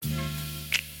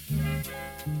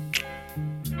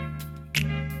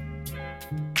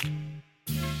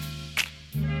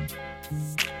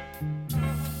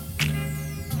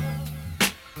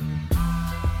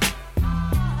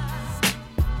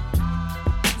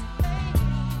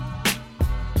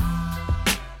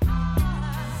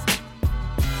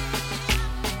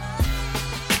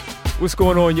What's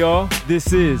going on, y'all?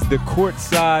 This is the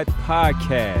Courtside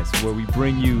Podcast, where we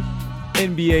bring you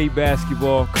NBA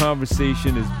basketball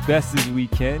conversation as best as we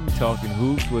can, talking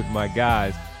hoops with my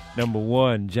guys. Number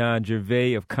one, John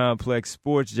Gervais of Complex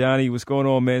Sports. Johnny, what's going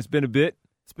on, man? It's been a bit.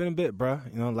 It's been a bit, bro.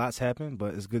 Lots happened,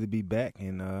 but it's good to be back.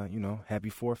 And, happy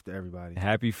 4th to everybody.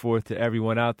 Happy 4th to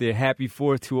everyone out there. Happy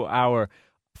 4th to our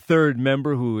third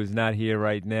member who is not here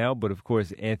right now, but, of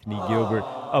course, Anthony Gilbert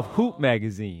of Hoop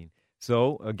Magazine.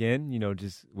 So, again,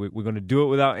 we're going to do it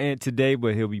without Ant today,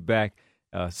 but he'll be back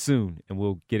soon, and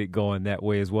we'll get it going that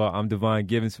way as well. I'm Devon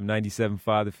Givens from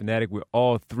 97.5 The Fanatic. We're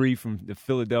all three from the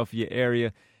Philadelphia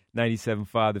area.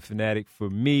 97.5 The Fanatic for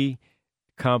me,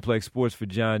 Complex Sports for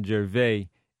John Gervais,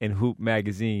 and Hoop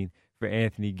Magazine for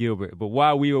Anthony Gilbert. But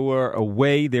while we were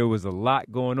away, there was a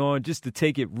lot going on. Just to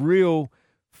take it real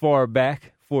far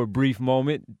back for a brief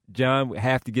moment, John, we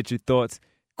have to get your thoughts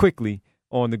quickly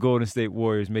on the Golden State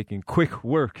Warriors making quick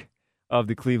work of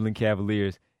the Cleveland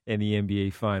Cavaliers in the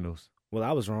NBA Finals. Well,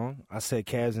 I was wrong. I said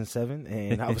Cavs in 7,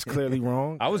 and I was clearly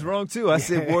wrong. I was wrong, too. I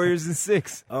said Warriors in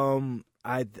 6.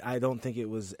 I don't think it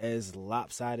was as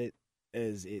lopsided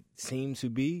as it seemed to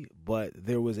be, but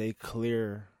there was a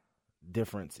clear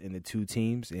difference in the two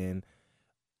teams. And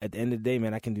at the end of the day,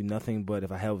 man, I can do nothing but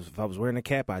if I was wearing a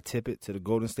cap, I'd tip it to the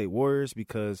Golden State Warriors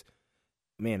because,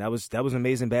 man, that was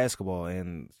amazing basketball.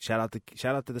 And shout out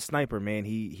to the sniper, man.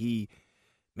 He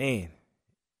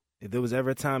if there was ever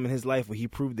a time in his life where he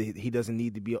proved that he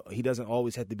doesn't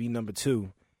always have to be number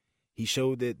 2. He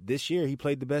showed that this year he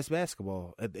played the best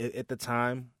basketball at the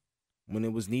time when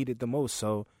it was needed the most.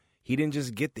 So he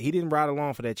didn't ride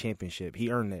along for that championship.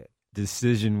 He earned that.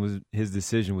 His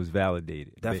decision was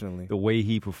validated. Definitely. The way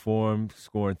he performed,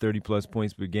 scoring 30-plus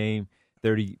points per game,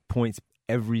 30 points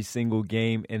every single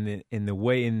game, and the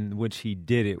way in which he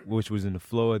did it, which was in the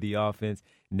flow of the offense,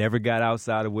 never got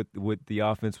outside of what the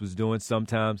offense was doing.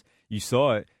 Sometimes you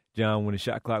saw it, John, when the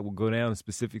shot clock would go down in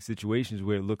specific situations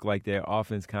where it looked like their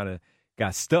offense kind of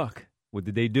got stuck. What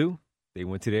did they do? They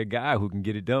went to their guy who can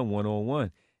get it done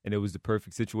one-on-one, and it was the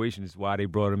perfect situation. It's why they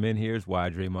brought him in here. It's why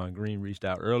Draymond Green reached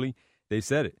out early. They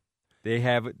said it.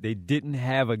 They didn't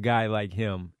have a guy like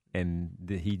him, and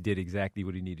he did exactly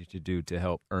what he needed to do to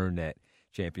help earn that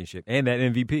championship and that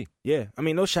MVP. Yeah, I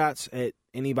mean, no shots at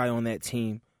anybody on that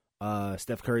team.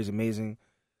 Steph Curry's amazing.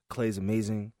 Klay's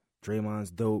amazing.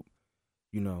 Draymond's dope.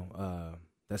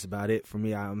 That's about it for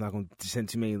me. I'm not going to send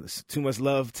too much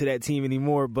love to that team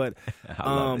anymore. But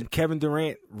Kevin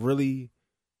Durant really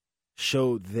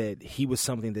showed that he was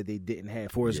something that they didn't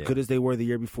have. For as good as they were the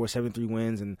year before, 73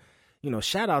 wins. And,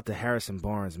 shout out to Harrison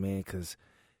Barnes, man, because,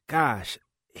 gosh,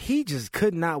 he just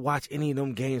could not watch any of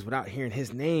them games without hearing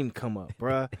his name come up,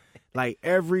 bruh. Like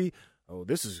last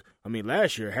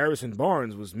year Harrison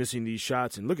Barnes was missing these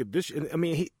shots, and look at this. I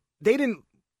mean, they didn't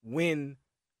win.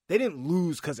 They didn't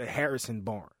lose because of Harrison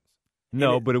Barnes.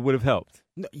 No, but it would have helped.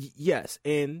 No, yes,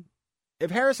 and if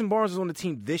Harrison Barnes was on the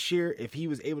team this year, if he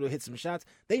was able to hit some shots,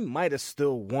 they might have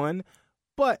still won.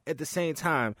 But at the same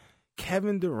time,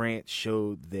 Kevin Durant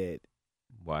showed that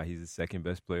why he's the second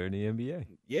best player in the NBA.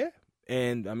 Yeah,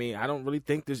 and I mean, I don't really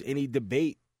think there's any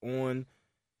debate on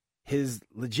his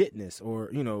legitness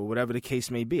or whatever the case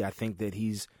may be. I think that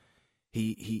he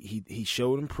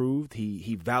showed improved.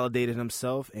 He validated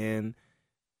himself, and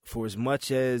for as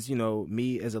much as,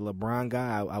 me as a LeBron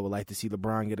guy, I would like to see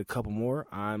LeBron get a couple more.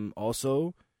 I'm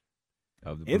also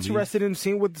interested in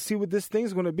see what this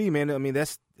thing's going to be, man. I mean,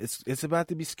 it's about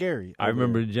to be scary. I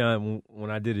remember, John,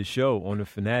 when I did a show on The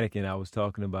Fanatic, and I was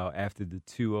talking about after the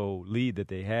 2-0 lead that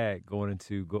they had going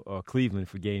into Cleveland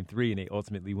for Game 3, and they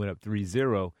ultimately went up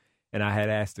 3-0, and I had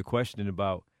asked a question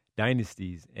about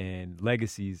dynasties and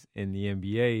legacies in the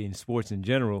NBA and sports in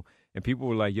general, and people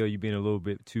were like, yo, you're being a little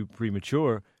bit too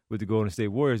premature with the Golden State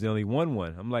Warriors. They only won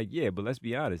one. I'm like, yeah, but let's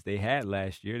be honest. They had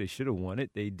last year. They should have won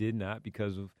it. They did not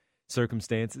because of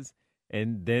circumstances.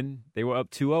 And then they were up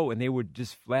 2-0, and they were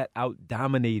just flat out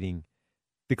dominating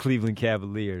the Cleveland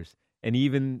Cavaliers. And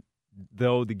even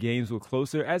though the games were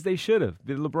closer, as they should have,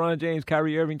 LeBron James,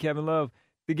 Kyrie Irving, Kevin Love,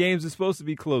 the games are supposed to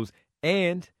be close.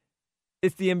 And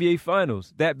it's the NBA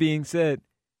Finals. That being said,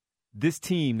 this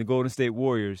team, the Golden State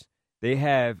Warriors, they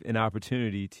have an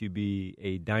opportunity to be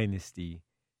a dynasty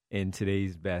in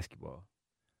today's basketball.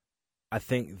 I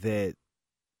think that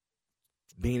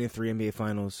being in 3 NBA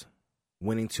Finals,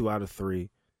 winning 2 out of 3,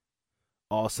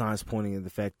 all signs pointing to the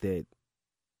fact that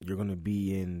you're going to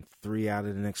be in 3 out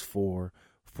of the next 4,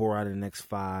 4 out of the next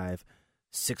 5,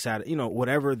 6 out of,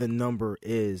 whatever the number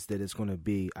is that it's going to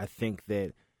be. I think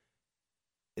that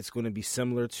it's going to be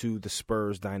similar to the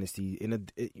Spurs dynasty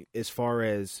as far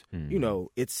as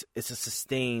it's a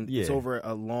sustained. Yeah. It's over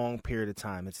a long period of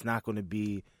time. It's not going to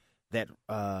be that.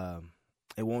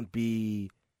 It won't be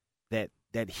that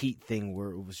Heat thing where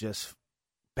it was just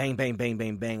bang, bang, bang,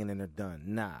 bang, bang, and then they're done.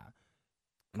 Nah,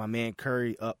 my man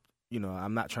Curry up.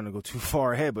 I'm not trying to go too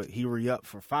far ahead, but he re-upped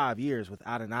for 5 years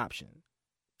without an option.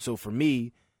 So for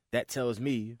me, that tells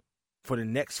me for the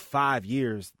next 5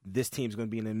 years, this team's going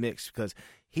to be in the mix because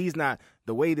he's not –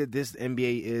 the way that this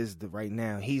NBA is right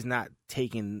now, he's not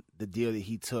taking the deal that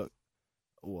he took.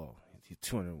 Well,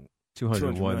 $201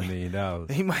 million.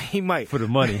 He might. For the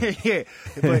money. Yeah,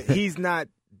 but he's not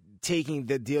taking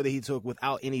the deal that he took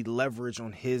without any leverage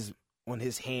on his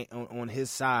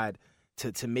side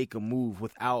to make a move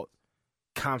without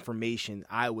confirmation,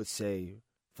 I would say,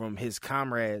 from his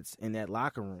comrades in that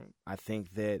locker room. I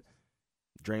think that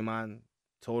Draymond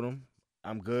told him,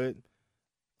 I'm good.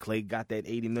 Klay got that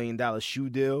 $80 million shoe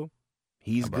deal.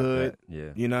 He's good. That?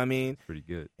 Yeah. You know what I mean? Pretty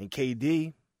good. And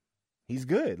KD, he's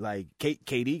good. Like,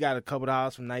 KD got a couple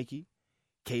dollars from Nike.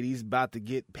 KD's about to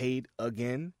get paid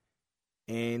again.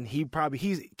 And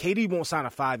KD won't sign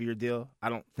a 5-year deal. I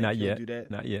don't think he'll do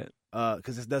that. Not yet.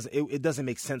 Because it doesn't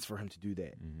make sense for him to do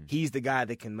that. Mm-hmm. He's the guy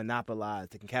that can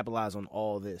capitalize on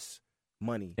all this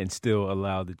money and still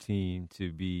allow the team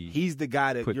to be. He's the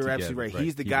guy that you're absolutely right.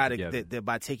 He's the guy that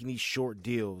by taking these short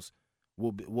deals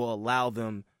will allow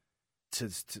them to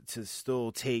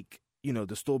still take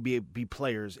to still be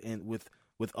players and with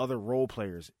other role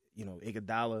players.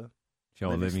 Iguodala,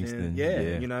 Sean Livingston.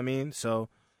 Yeah, you know what I mean. So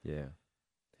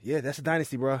yeah, that's a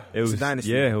dynasty, bro. It's a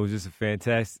dynasty. Yeah, it was just a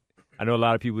fantastic. I know a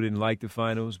lot of people didn't like the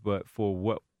finals, but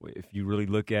if you really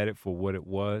look at it for what it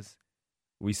was,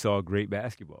 we saw great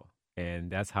basketball. And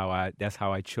that's how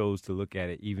I chose to look at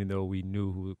it, even though we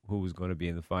knew who was going to be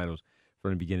in the finals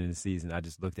from the beginning of the season. I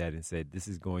just looked at it and said, this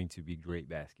is going to be great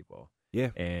basketball. Yeah.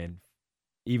 And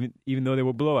even though there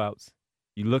were blowouts,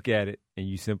 you look at it and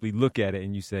you simply look at it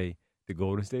and you say, the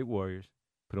Golden State Warriors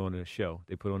put on a show.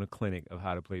 They put on a clinic of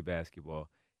how to play basketball.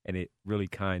 And it really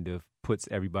kind of puts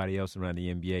everybody else around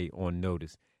the NBA on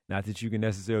notice. Not that you can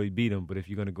necessarily beat them, but if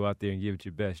you're going to go out there and give it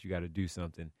your best, you got to do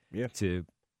something to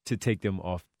take them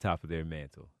off the top of their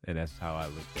mantle. And that's how I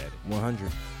looked at it.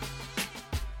 100.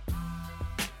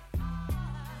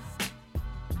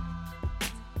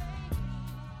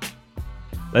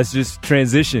 Let's just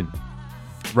transition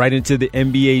right into the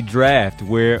NBA draft,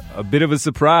 where a bit of a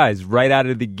surprise right out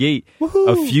of the gate. Woo-hoo!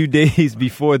 A few days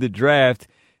before the draft,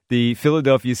 the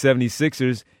Philadelphia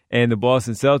 76ers and the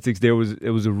Boston Celtics,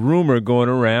 it was a rumor going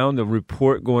around, a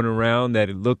report going around that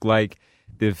it looked like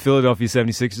the Philadelphia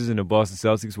 76ers and the Boston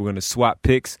Celtics were going to swap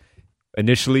picks.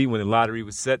 Initially, when the lottery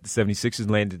was set, the 76ers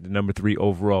landed the number 3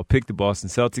 overall pick, the Boston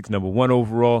Celtics, number 1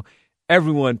 overall.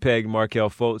 Everyone pegged Markelle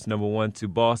Fultz, number 1 to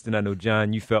Boston. I know,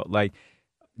 John, you felt like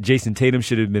Jason Tatum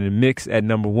should have been in the mix at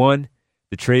number 1.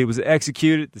 The trade was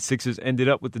executed. The Sixers ended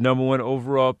up with the number 1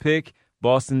 overall pick,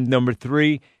 Boston number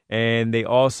 3. And they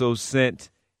also sent,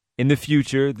 in the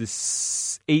future, the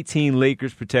 18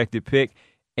 Lakers protected pick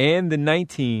and the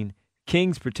 19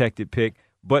 Kings protected pick.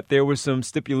 But there were some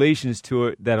stipulations to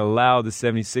it that allowed the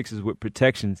 76ers with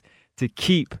protections to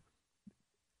keep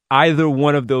either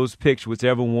one of those picks,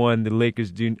 whichever one the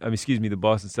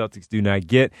Boston Celtics do not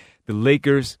get. The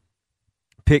Lakers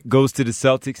pick goes to the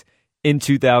Celtics in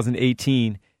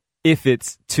 2018 if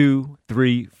it's 2,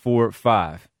 3, 4,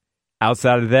 5.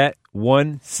 Outside of that,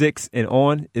 1, 6, and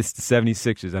on, it's the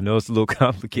 76ers. I know it's a little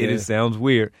complicated. It sounds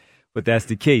weird, but that's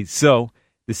the case. So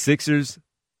the Sixers,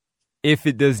 if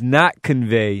it does not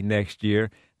convey next year,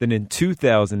 then in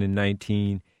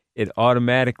 2019, it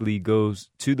automatically goes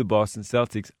to the Boston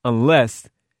Celtics unless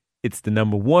it's the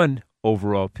number 1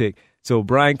 overall pick. So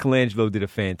Brian Colangelo did a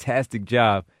fantastic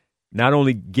job not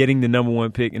only getting the number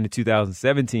 1 pick in the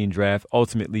 2017 draft,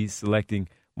 ultimately selecting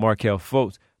Markelle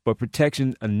Fultz, but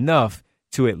protection enough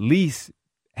to at least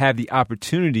have the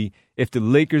opportunity, if the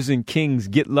Lakers and Kings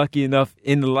get lucky enough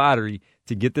in the lottery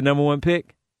to get the number 1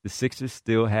 pick, the Sixers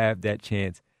still have that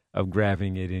chance of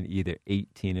grabbing it in either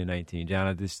 18 or 19. John,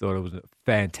 I just thought it was a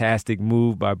fantastic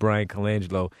move by Brian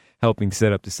Colangelo, helping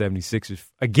set up the 76ers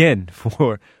again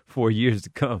for 4 years to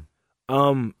come.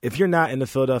 If you're not in the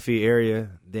Philadelphia area,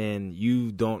 then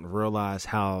you don't realize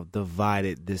how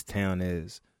divided this town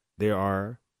is.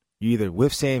 You're either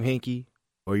with Sam Hinkie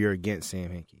or you're against Sam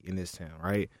Hinkie in this town,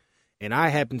 right? And I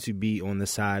happen to be on the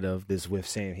side of this with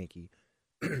Sam Hinkie.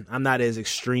 I'm not as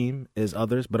extreme as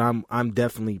others, but I'm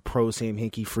definitely pro Sam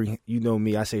Hinkie. Free, you know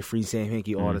me, I say free Sam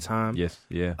Hinkie all the time. Yes,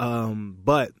 yeah.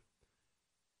 But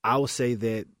I will say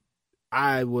that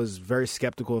I was very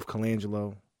skeptical of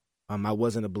Colangelo. I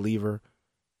wasn't a believer.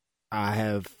 I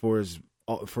have for as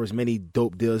many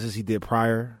dope deals as he did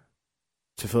prior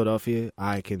to Philadelphia,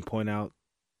 I can point out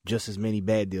just as many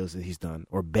bad deals that he's done,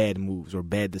 or bad moves, or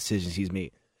bad decisions he's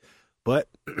made. But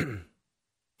did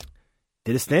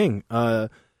his thing. You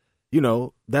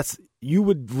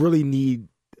would really need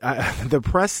the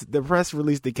press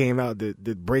release that came out,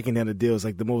 the breaking down the deal is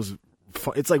like the most.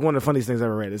 It's like one of the funniest things I've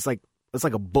ever read. It's like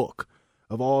a book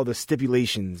of all the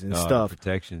stipulations and stuff,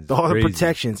 all the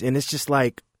protections, and it's just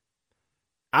like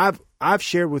I've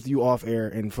shared with you off air,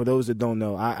 and for those that don't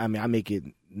know, I mean I make it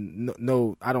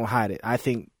no, I don't hide it. I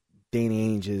think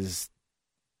Danny Ainge is,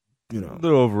 a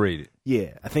little overrated.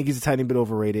 Yeah, I think he's a tiny bit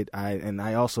overrated.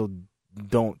 I also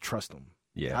don't trust him.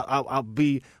 Yeah, I'll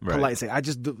be polite and say I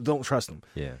just don't trust him.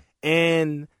 Yeah,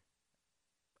 and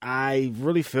I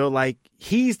really feel like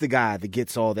he's the guy that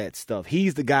gets all that stuff.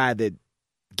 He's the guy that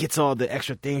gets all the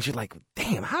extra things. You're like,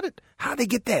 damn, how did they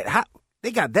get that? How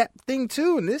they got that thing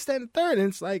too, and this, that, and third. And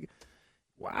it's like,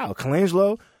 wow,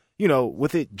 Colangelo,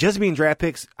 with it just being draft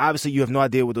picks, obviously you have no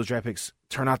idea what those draft picks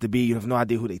turn out to be. You have no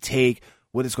idea who they take,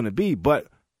 what it's going to be. But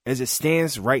as it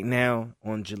stands right now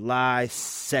on July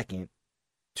 2nd,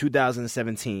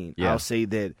 2017, I'll say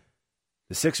that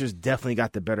the Sixers definitely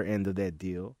got the better end of that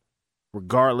deal,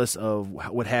 regardless of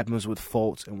what happens with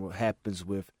Fultz and what happens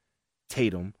with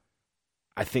Tatum.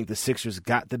 I think the Sixers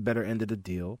got the better end of the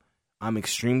deal. I'm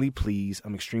extremely pleased.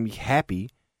 I'm extremely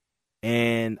happy.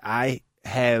 And I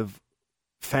have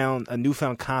found a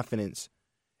newfound confidence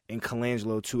in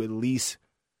Colangelo to at least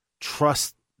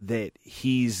trust that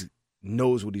he's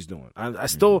knows what he's doing.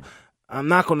 I'm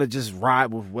not going to just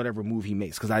ride with whatever move he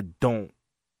makes, because I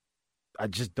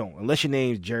just don't. Unless your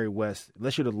name's Jerry West,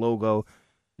 unless you're the logo.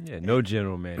 Yeah, no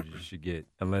general manager should get,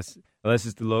 unless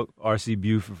it's the R.C.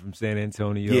 Buford from San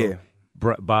Antonio. Yeah.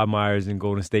 Bob Myers in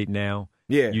Golden State now.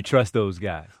 Yeah. You trust those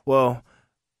guys. Well,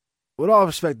 with all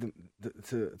respect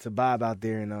to Bob out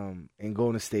there in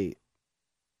Golden State,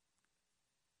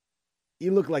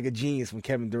 you look like a genius when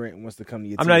Kevin Durant wants to come to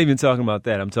your team. I'm not even talking about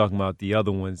that. I'm talking about the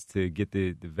other ones, to get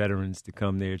the veterans to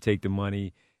come there, take the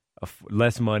money,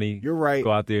 less money. You're right.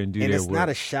 Go out there and do their work. And it's not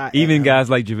a shot. Even guys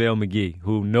like JaVale McGee,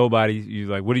 who you're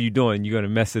like, what are you doing? You're going to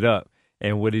mess it up.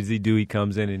 And what does he do? He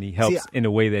comes in and he helps in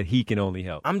a way that he can only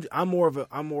help. I'm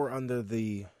more under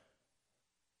the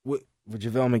with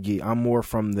JaVale McGee. I'm more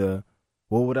from the,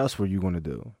 well, what else were you going to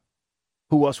do?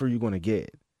 Who else were you going to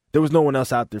get? There was no one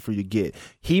else out there for you to get.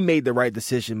 He made the right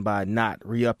decision by not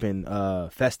re-upping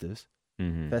Festus.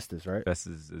 Mm-hmm. Festus, right?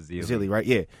 Festus is Zilli, right?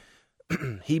 Yeah.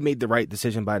 He made the right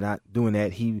decision by not doing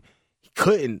that. He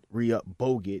couldn't re-up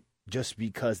Bogut just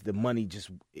because the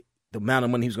amount of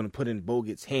money he was going to put in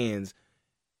Bogut's hands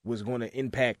was going to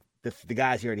impact the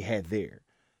guys he already had there.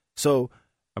 So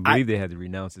I believe they had to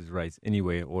renounce his rights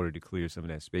anyway in order to clear some of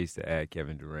that space to add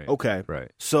Kevin Durant. Okay.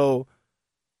 Right. So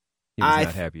he was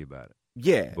not happy about it.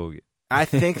 Yeah. Bogut. I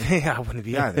think I wouldn't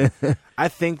be either. I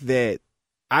think that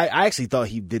I actually thought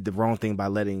he did the wrong thing by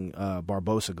letting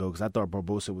Barbosa go, because I thought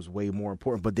Barbosa was way more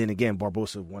important. But then again,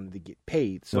 Barbosa wanted to get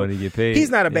paid. So wanted to get paid. He's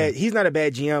not a bad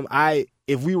GM.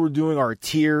 If we were doing our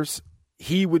tiers,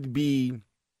 he would be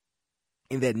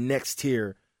in that next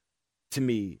tier to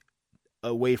me,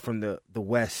 away from the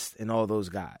West and all those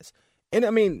guys. And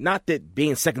I mean, not that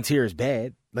being second tier is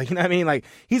bad. Like, you know what I mean? Like,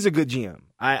 he's a good GM.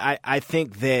 I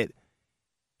think that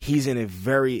he's in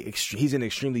he's in an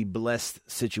extremely blessed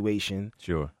situation.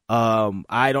 Sure.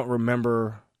 I don't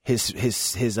remember his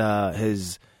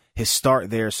start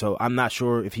there, so I'm not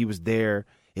sure if he was there,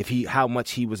 how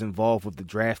much he was involved with the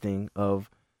drafting of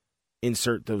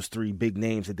insert those three big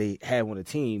names that they had on the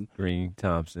team. Green,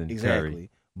 Thompson, exactly.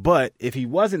 Curry. But if he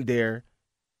wasn't there,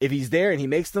 if he's there and he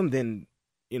makes them, then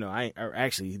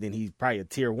then he's probably a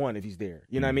tier 1 if he's there.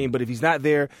 You know what I mean? But if he's not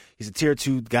there, he's a tier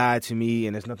 2 guy to me,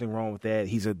 and there's nothing wrong with that.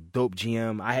 He's a dope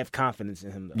GM. I have confidence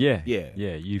in him, though. Yeah.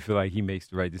 You feel like he makes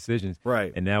the right decisions.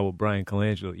 Right. And now with Brian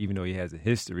Colangelo, even though he has a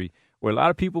history, where a lot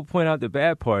of people point out the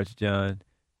bad parts, John,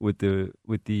 with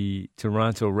the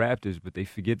Toronto Raptors, but they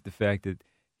forget the fact that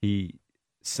he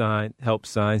helped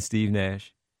sign Steve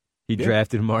Nash. He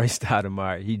drafted Amari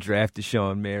Stoudemire. He drafted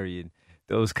Sean Marion.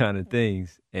 Those kind of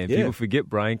things. And people forget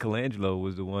Brian Colangelo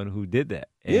was the one who did that.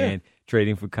 And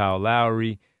trading for Kyle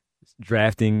Lowry,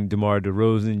 drafting DeMar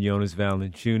DeRozan, Jonas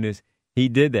Valanciunas. He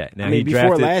did that. Now,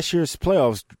 before last year's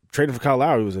playoffs, trading for Kyle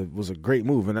Lowry was a great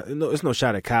move. And it's no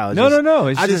shot at Kyle. No.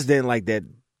 I just didn't like that.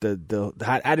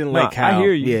 I didn't like Kyle. I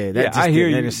hear you. Yeah, I hear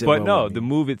you. But no, the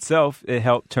move itself, it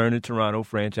helped turn the Toronto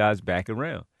franchise back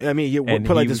around. I mean,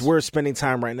 we're spending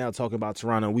time right now talking about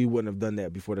Toronto. We wouldn't have done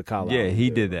that before the Kyle Lowry. Yeah, he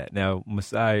did that. Now,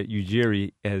 Masai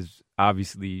Ujiri has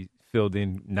obviously filled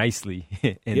in nicely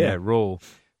in that role.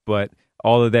 But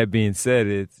all of that being said,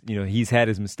 it's he's had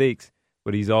his mistakes,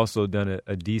 but he's also done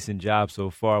a decent job so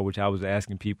far, which I was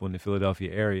asking people in the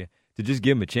Philadelphia area to just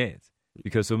give him a chance.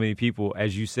 Because so many people,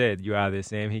 as you said, you're either a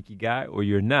Sam Hinkie guy or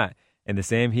you're not. And the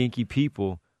Sam Hinkie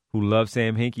people who loved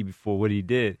Sam Hinkie before what he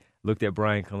did looked at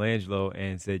Brian Colangelo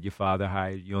and said, your father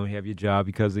hired you, only have your job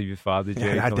because of your father,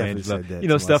 Jerry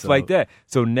Colangelo. Stuff like that.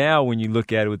 So now when you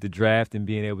look at it with the draft and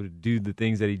being able to do the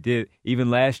things that he did, even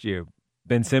last year,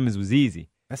 Ben Simmons was easy.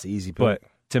 That's an easy pick. But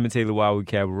Timothy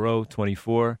Luwawu-Cabarrot,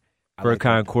 24.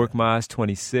 Furkan Korkmaz,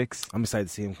 26. I'm excited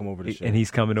to see him come over this year. And he's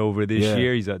coming over this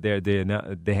year. He's out there.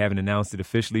 They haven't announced it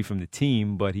officially from the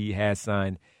team, but he has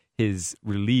signed his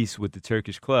release with the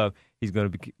Turkish club. He's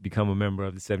going to become a member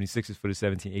of the 76ers for the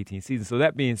 17-18 season. So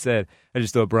that being said, I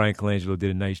just thought Brian Colangelo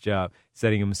did a nice job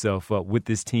setting himself up with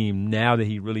this team. Now that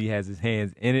he really has his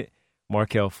hands in it,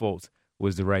 Markelle Fultz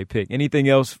was the right pick. Anything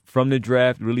else from the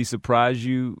draft really surprised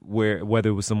you, whether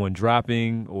it was someone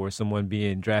dropping or someone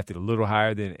being drafted a little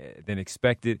higher than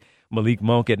expected? Malik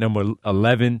Monk at number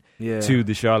 11 to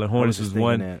the Charlotte Hornets was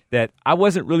one that I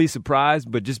wasn't really surprised,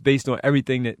 but just based on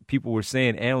everything that people were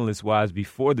saying analyst-wise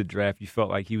before the draft, you felt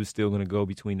like he was still going to go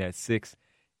between that 6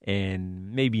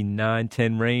 and maybe 9,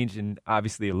 10 range, and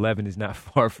obviously 11 is not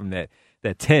far from that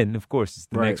 10. Of course, it's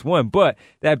the next one. But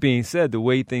that being said, the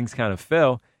way things kind of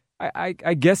fell, I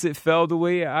guess it fell the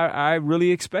way I really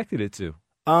expected it to.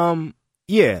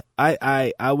 Yeah,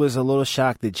 I was a little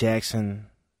shocked that Jackson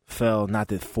fell. Not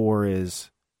that 4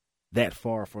 is that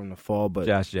far from the fall, but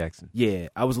Josh Jackson. Yeah,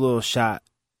 I was a little shocked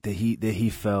that he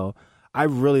fell. I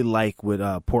really like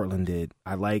what Portland did.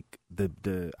 I like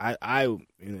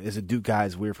as a Duke guy,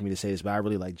 it's weird for me to say this, but I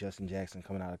really like Justin Jackson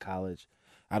coming out of college.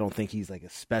 I don't think he's like a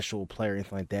special player or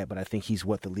anything like that, but I think he's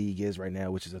what the league is right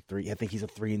now, which is a 3. I think he's a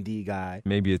 3-and-D guy.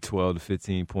 Maybe a 12 to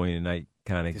 15 point a night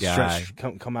kind of guy.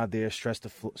 Come out there, stress the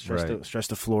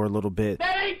floor a little bit.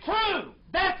 That ain't true.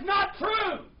 That's not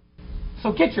true.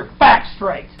 So get your facts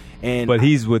straight. But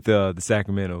he's with the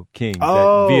Sacramento Kings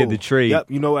via the trade.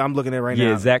 Yep, you know what I'm looking at right now.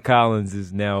 Yeah, Zach Collins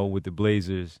is now with the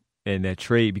Blazers and that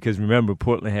trade because remember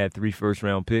Portland had 3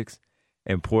 first-round picks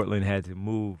and Portland had to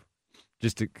move.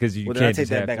 Just because you can't take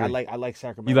that back. 3. I like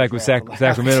Sacramento. You like with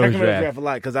Sacramento's draft a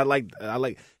lot because I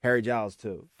like Harry Giles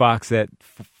too. Fox at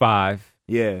 5.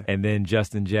 Yeah, and then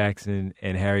Justin Jackson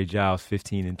and Harry Giles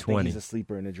 15 and 20. He's a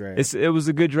sleeper in the draft. It was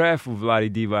a good draft for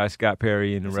Vlade Divac, Scott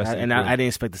Perry, and the rest. And I didn't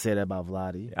expect to say that about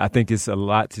Vlade. I think it's a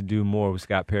lot to do more with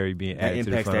Scott Perry being added to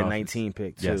the front office. That impacts that 19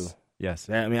 pick too. Yes.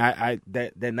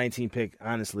 That 19 pick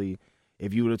honestly.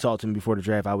 If you would have talked to me before the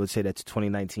draft, I would say that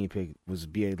 2019 pick was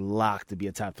being locked to be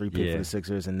a top 3 pick for the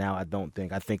Sixers, and now I don't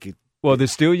think. I think it. Well, they're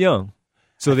still young,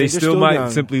 so they still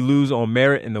might simply lose on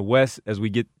merit in the West as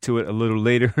we get to it a little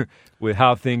later with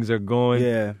how things are going.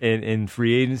 Yeah. In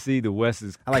free agency, the West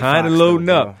is kind of loading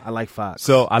up. I like Fox,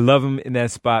 so I love him in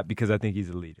that spot because I think he's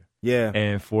a leader. Yeah,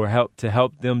 and to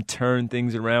help them turn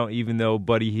things around, even though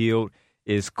Buddy Hield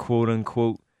is quote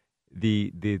unquote.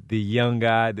 The young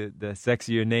guy, the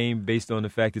sexier name based on the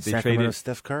fact that they traded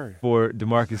Steph Curry for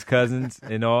DeMarcus Cousins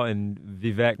and all, and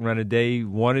Vivek Ranade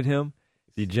wanted him,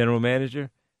 the general manager.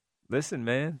 Listen,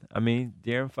 man, I mean,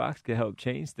 De'Aaron Fox could help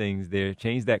change things there,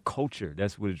 change that culture.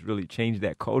 That's what it's really changed,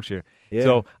 that culture. Yeah.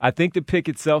 So I think the pick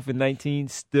itself in 19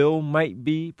 still might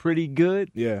be pretty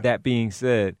good. Yeah. That being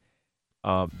said,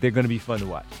 they're going to be fun to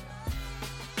watch.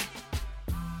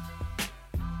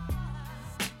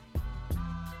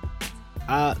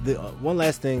 The one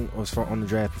last thing on the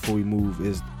draft before we move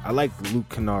is I like Luke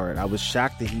Kennard. I was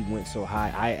shocked that he went so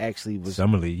high. I actually was.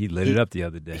 Summer League, he lit it up the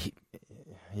other day.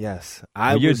 Yes,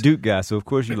 you're a Duke guy, so of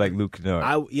course you like Luke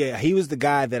Kennard. He was the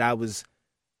guy that I was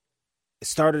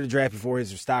started the draft before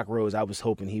his stock rose. I was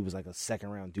hoping he was like a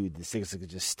second-round dude the Sixers could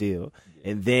just steal.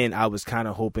 And then I was kind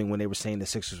of hoping when they were saying the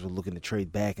Sixers were looking to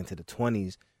trade back into the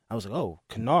 20s, I was like, oh,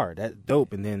 Kennard, that's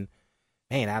dope. And then,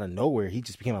 man, out of nowhere, he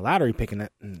just became a lottery pick. And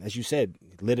as you said,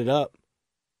 lit it up.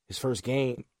 His first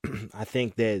game, I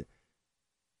think that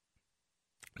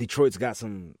Detroit's got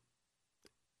some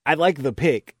 – I like the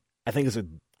pick. I think it's a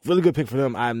really good pick for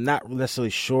them. I'm not necessarily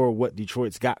sure what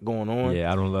Detroit's got going on.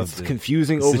 Yeah, I don't love It's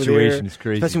confusing over there. The situation is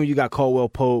crazy. Especially when you got Caldwell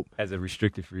Pope. As a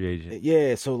restricted free agent.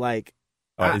 Yeah, so like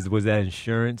was that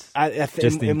insurance? I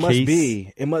think it must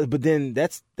be. It must, but then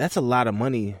that's a lot of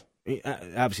money.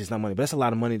 Obviously, it's not money, but that's a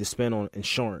lot of money to spend on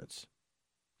insurance.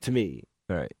 To me,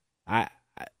 right? I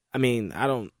mean, I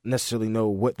don't necessarily know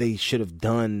what they should have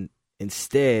done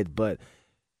instead, but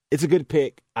it's a good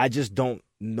pick. I just don't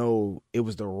know it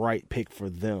was the right pick for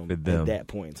them at that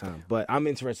point in time. But I'm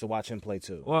interested to watch him play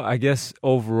too. Well, I guess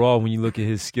overall, when you look at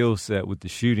his skill set with the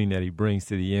shooting that he brings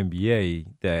to the NBA,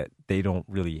 that they don't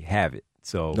really have it.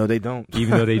 So no, they don't.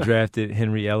 Even though they drafted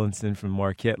Henry Ellenson from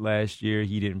Marquette last year,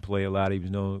 he didn't play a lot. He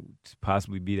was known to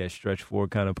possibly be that stretch four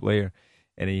kind of player.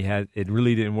 And it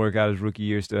really didn't work out his rookie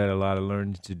year. Still had a lot of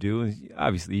learning to do. And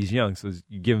obviously, he's young, so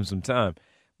you give him some time.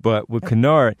 But with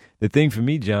Kennard, the thing for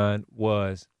me, John,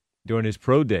 was during his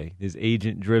pro day, his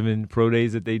agent-driven pro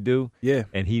days that they do. Yeah.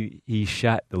 And he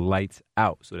shot the lights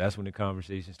out. So that's when the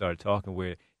conversation started talking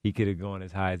where he could have gone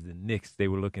as high as the Knicks. They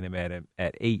were looking at him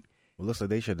at 8. Well, looks like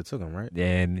they should have took him, right?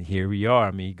 And here we are.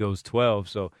 I mean, he goes 12.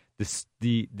 So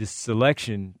the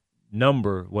selection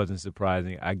number wasn't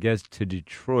surprising. I guess to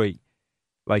Detroit,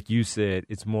 like you said,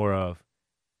 it's more of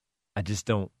I just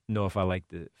don't know if I like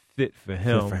the fit for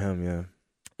him. Fit for him, yeah.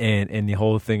 And the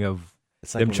whole thing of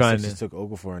it's like them when trying the to Sixers took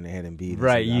Okafor and they had Embiid.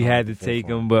 Right, you had to take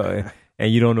him, but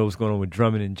and you don't know what's going on with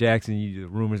Drummond and Jackson. The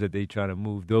rumors that they trying to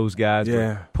move those guys.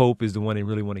 Yeah. But Pope is the one they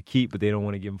really want to keep, but they don't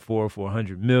want to give him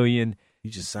 $400 million. You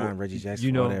just signed Reggie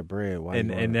Jackson for all that bread. Why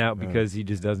and now because he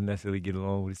just doesn't necessarily get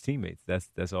along with his teammates.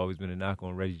 That's always been a knock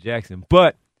on Reggie Jackson.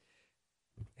 But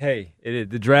hey,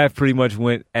 the draft pretty much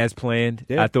went as planned.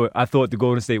 Yeah. I thought the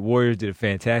Golden State Warriors did a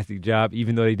fantastic job,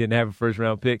 even though they didn't have a first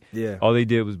round pick. Yeah. All they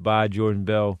did was buy Jordan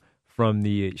Bell from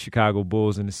the Chicago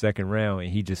Bulls in the second round,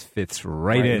 and he just fits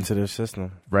right into their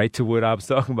system. Right to what I was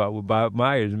talking about with Bob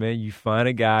Myers, man. You find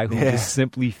a guy who just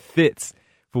simply fits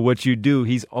for what you do.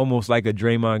 He's almost like a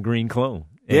Draymond Green clone.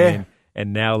 And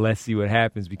now let's see what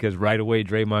happens, because right away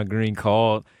Draymond Green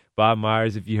called Bob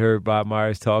Myers. If you heard Bob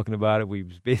Myers talking about it, we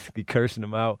was basically cursing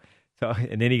him out.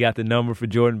 And then he got the number for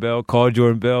Jordan Bell, called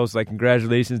Jordan Bell. It's like,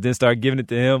 congratulations. Then start giving it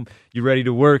to him. You ready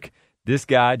to work? This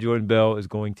guy, Jordan Bell, is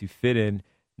going to fit in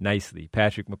nicely.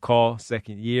 Patrick McCaw,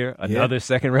 second year, another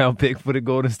second-round pick for the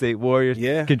Golden State Warriors.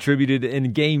 Yeah. Contributed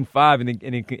in Game 5 in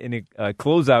a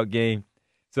closeout game.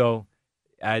 So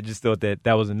I just thought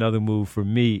that was another move for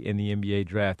me in the NBA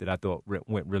draft that I thought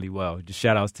went really well. Just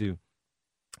shout-outs to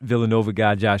Villanova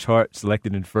guy Josh Hart,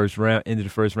 selected in the first round, into the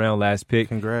first round, last pick.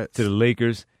 Congrats. To the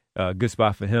Lakers. Good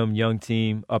spot for him, young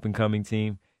team, up-and-coming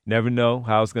team. Never know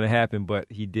how it's going to happen, but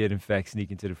he did, in fact,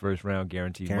 sneak into the first round,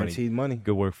 guaranteed money.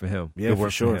 Good work for him. Yeah, Good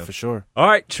work for sure. All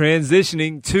right,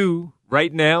 transitioning to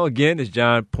right now, again, as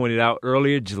John pointed out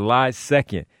earlier, July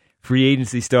 2nd. Free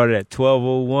agency started at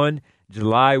 12:01,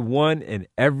 July 1, and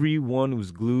everyone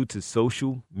was glued to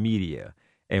social media.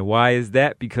 And why is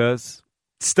that? Because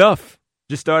stuff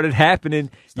just started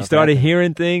happening. You started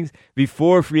hearing things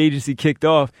before free agency kicked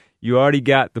off. You already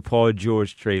got the Paul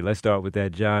George trade. Let's start with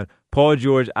that, John. Paul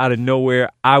George, out of nowhere,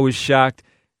 I was shocked,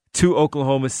 to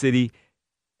Oklahoma City,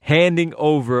 handing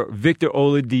over Victor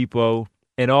Oladipo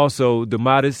and also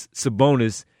Domantas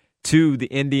Sabonis to the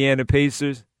Indiana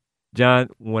Pacers. John,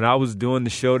 when I was doing the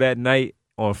show that night,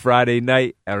 on Friday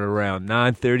night at around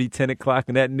 9:30, 10 o'clock,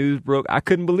 and that news broke, I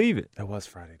couldn't believe it. That was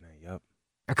Friday night, yep.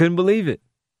 I couldn't believe it.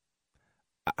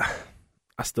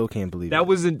 I still can't believe that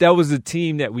it. That was a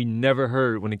team that we never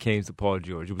heard when it came to Paul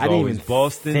George. It was I always didn't even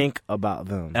Boston, think about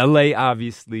them. LA,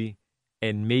 obviously,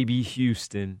 and maybe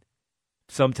Houston,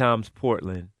 sometimes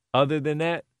Portland. Other than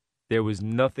that, there was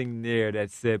nothing there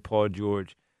that said Paul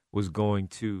George was going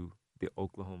to the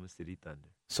Oklahoma City Thunder.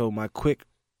 So my quick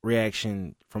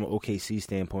reaction from an OKC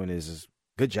standpoint is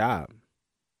good job.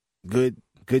 Good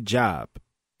job.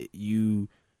 You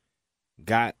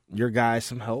got your guys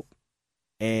some help.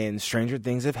 And stranger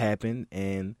things have happened,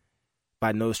 and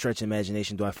by no stretch of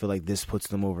imagination do I feel like this puts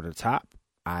them over the top.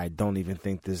 I don't even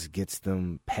think this gets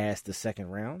them past the second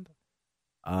round.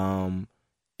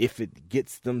 If it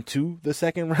gets them to the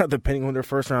second round, depending on their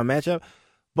first round matchup.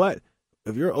 But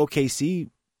if you're an OKC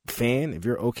fan, if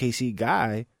you're an OKC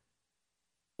guy,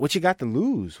 what you got to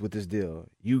lose with this deal?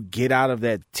 You get out of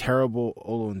that terrible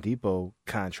Oladipo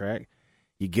contract.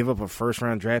 You give up a first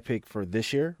round draft pick for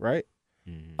this year, right?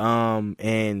 Mm-hmm.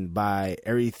 And by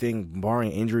everything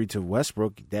barring injury to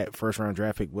Westbrook, that first round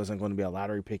draft pick wasn't going to be a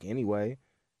lottery pick anyway.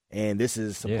 And this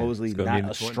is supposedly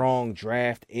not a strong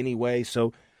draft anyway.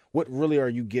 So what really are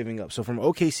you giving up? So from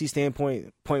OKC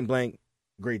standpoint, point blank,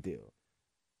 great deal.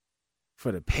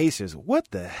 For the Pacers, what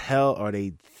the hell are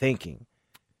they thinking?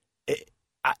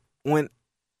 When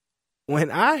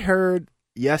I heard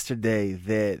yesterday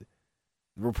that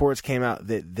reports came out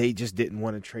that they just didn't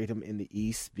want to trade him in the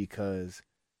East because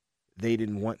they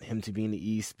didn't want him to be in the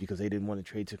East because they didn't want to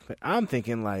trade to. I'm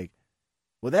thinking like,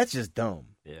 well, that's just dumb.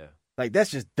 Yeah. Like,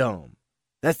 that's just dumb.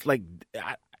 That's like,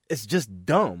 it's just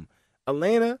dumb.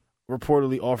 Atlanta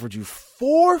reportedly offered you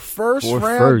 4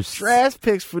 first-round draft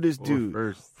picks for this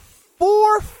dude.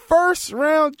 4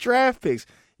 first-round draft picks.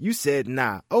 You said,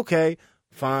 nah, okay,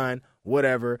 fine,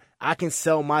 whatever. I can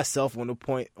sell myself on the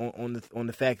point on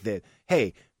the fact that,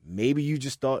 hey, maybe you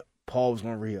just thought Paul was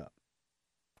going to re-up.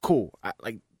 Cool.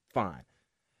 Fine.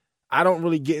 I don't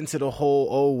really get into the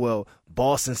whole,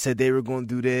 Boston said they were going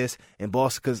to do this, and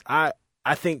Boston, because I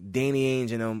think Danny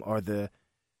Ainge and them are the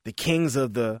kings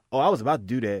of the, I was about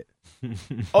to do that. We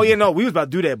was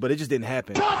about to do that, but it just didn't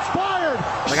happen. Shots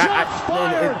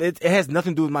fired! It has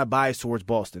nothing to do with my bias towards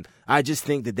Boston. I just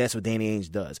think that that's what Danny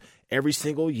Ainge does. Every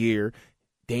single year,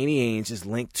 Danny Ainge is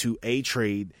linked to a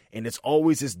trade, and it's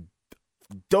always this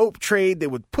dope trade that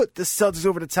would put the Celtics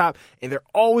over the top, and they're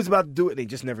always about to do it, and they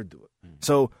just never do it.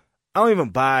 So I don't even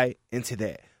buy into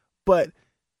that. But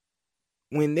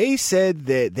when they said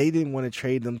that they didn't want to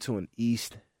trade them to an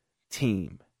East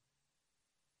team,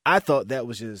 I thought that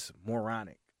was just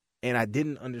moronic, and I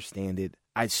didn't understand it.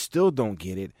 I still don't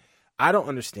get it. I don't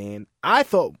understand. I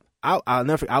thought I'll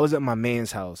never. I was at my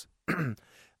man's house.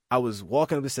 I was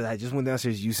walking up the steps. I just went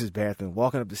downstairs to use his bathroom,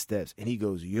 walking up the steps, and he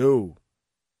goes, "Yo,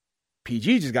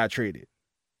 PG just got traded."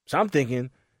 So I'm thinking,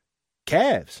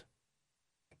 Cavs.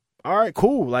 All right,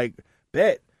 cool. Like,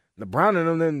 bet LeBron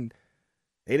and them.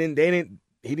 Then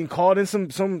he didn't call in some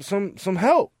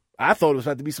help. I thought it was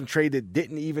about to be some trade that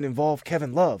didn't even involve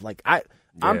Kevin Love. Like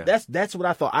that's what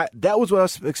I thought. That was what I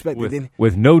was expecting.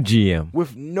 With no GM.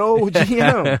 With no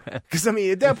GM. Because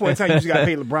at that point in time, you just got to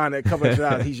pay LeBron a couple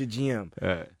 $100. He's your GM.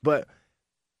 Right. But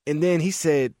and then he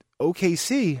said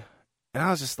OKC, and I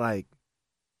was just like,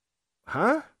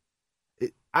 huh?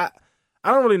 I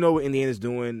don't really know what Indiana's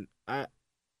doing.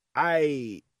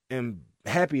 I am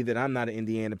happy that I'm not an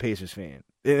Indiana Pacers fan.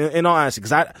 In all honesty,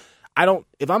 because I don't.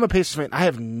 If I'm a Pacers fan, I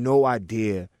have no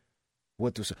idea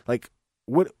what to say. Like,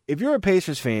 what if you're a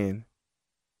Pacers fan,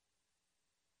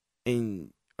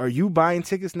 and are you buying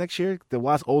tickets next year to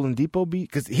watch Oladipo beat?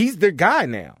 Because he's their guy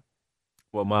now.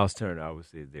 Well, Miles Turner, I would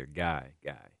say, their guy.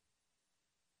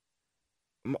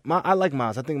 I like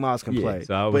Miles. I think Miles can play.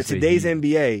 So but today's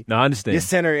NBA, I understand. Your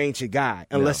center ain't your guy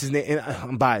unless his name.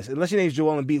 I'm biased. Unless your name's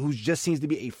Joel Embiid, who just seems to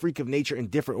be a freak of nature and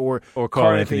different, or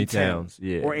Karl Anthony Towns,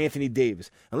 or Anthony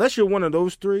Davis. Unless you're one of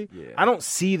those three, I don't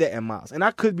see that in Miles. And I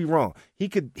could be wrong. He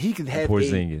could have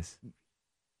Porzingis.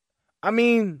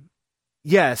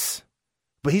 Yes.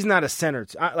 But he's not a center.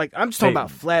 I'm just talking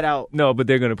about flat out. No, but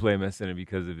they're going to play him at center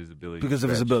because of his ability. Because of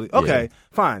his ability. Okay,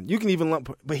 fine. You can even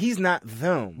lump, but he's not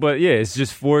them. But yeah, it's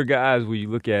just four guys where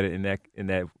you look at it in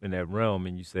that realm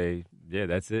and you say, yeah,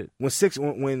 that's it. When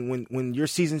your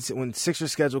when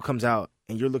Sixers schedule comes out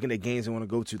and you're looking at games you want to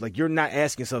go to, like you're not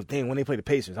asking yourself, dang, when they play the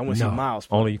Pacers, I want to see Miles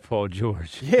play. Only Paul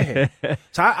George. Yeah.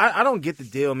 So I don't get the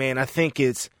deal, man. I think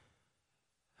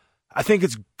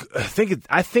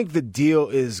the deal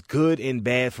is good and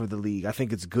bad for the league. I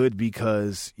think it's good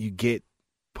because you get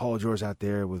Paul George out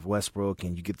there with Westbrook,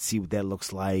 and you get to see what that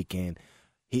looks like. And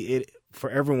for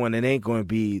everyone, it ain't going to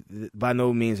be, by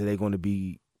no means are they going to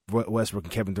be Westbrook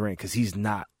and Kevin Durant, because he's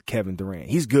not Kevin Durant.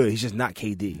 He's good. He's just not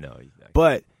KD. No, he's not.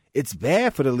 But it's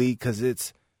bad for the league because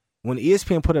it's when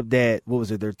ESPN put up that, what was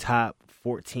it, their top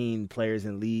 14 players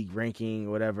in league ranking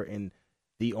or whatever, and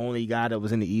the only guy that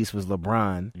was in the East was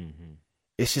LeBron. Mm-hmm.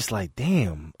 It's just like,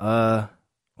 damn,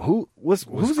 who's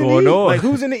going on? Like,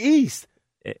 who's in the East?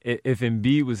 If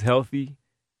Embiid was healthy,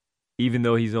 even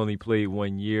though he's only played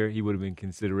 1 year, he would have been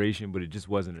consideration, but it just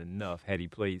wasn't enough. Had he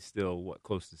played still,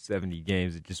 close to 70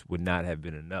 games, it just would not have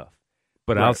been enough.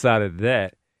 But outside of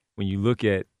that, when you look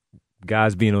at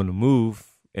guys being on the move,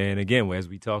 and again, as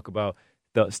we talk about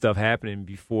stuff happening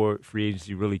before free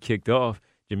agency really kicked off,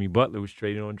 Jimmy Butler was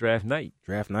traded on draft night.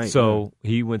 So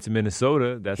he went to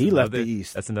Minnesota. He left the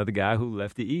East. That's another guy who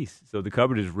left the East. So the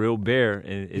cupboard is real bare.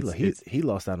 And he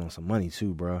lost out on some money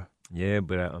too, bro. Yeah,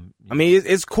 but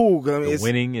it's cool. The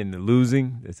winning and the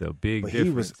losing, it's a big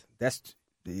difference.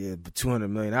 $200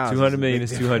 million. $200 million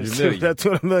is $200 million.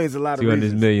 $200 million is a lot of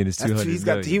reasons. $200 million is $200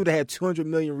 million. He would have had 200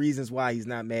 million reasons why he's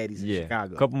not mad. He's in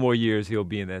Chicago. A couple more years, he'll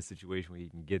be in that situation where he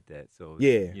can get that. So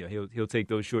he'll take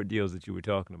those short deals that you were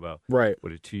talking about, right,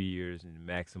 for the 2 years and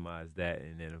maximize that,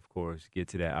 and then of course get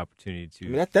to that opportunity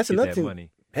to that's get another that thing. Money.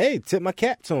 Hey, tip my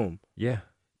cap to him. Yeah.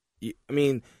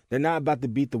 They're not about to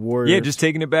beat the Warriors. Yeah, just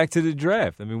taking it back to the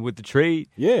draft. with the trade,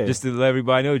 just to let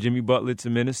everybody know, Jimmy Butler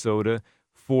to Minnesota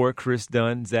for Chris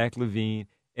Dunn, Zach LaVine,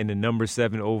 and the number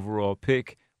 7 overall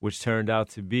pick, which turned out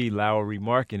to be Lauri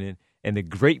Markkanen. And the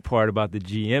great part about the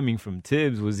GMing from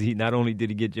Tibbs was he not only did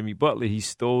he get Jimmy Butler, he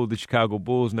stole the Chicago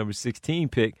Bulls number 16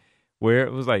 pick, where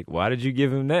it was like, why did you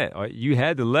give him that? You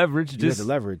had the leverage.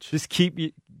 Just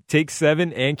take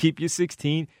 7 and keep your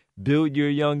 16, build your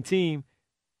young team.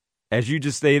 As you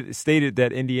just stated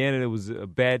that Indiana was a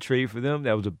bad trade for them,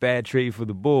 that was a bad trade for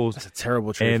the Bulls. That's a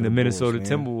terrible trade. And for the Minnesota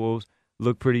Timberwolves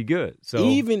look pretty good. So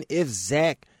even if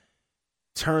Zach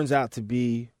turns out to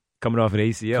be Coming off an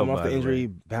ACL. Coming off the injury,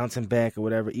 bouncing back or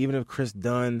whatever. Even if Chris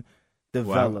Dunn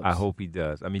develops. I hope he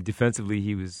does. I mean, defensively,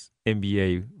 he was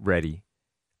NBA ready.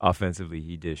 Offensively,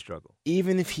 he did struggle.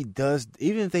 Even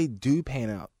if they do pan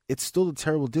out, it's still a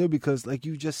terrible deal because, like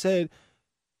you just said,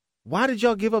 why did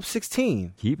y'all give up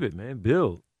 16? Keep it, man.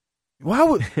 Build. Why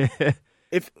would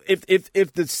if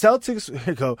the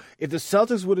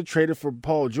Celtics would have traded for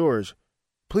Paul George,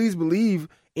 please believe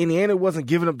Indiana wasn't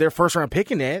giving up their first round pick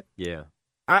in that. Yeah.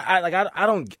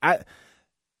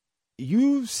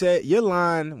 You said your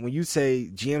line when you say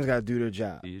GMs got to do their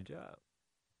job. Do your job.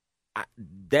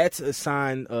 That's a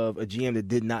sign of a GM that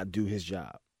did not do his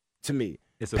job. To me,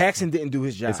 Paxson didn't do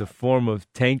his job. It's a form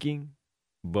of tanking,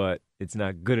 but it's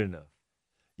not good enough.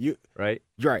 Right?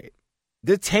 Right.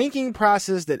 The tanking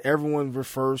process that everyone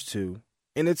refers to,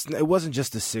 and it wasn't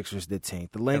just the Sixers that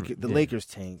tanked. The Lakers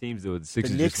tanked. Teams though, the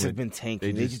Sixers, the Knicks have been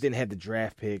tanking. They just didn't have the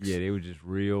draft picks. Yeah, they were just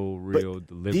real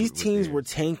deliberate. These teams were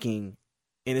tanking,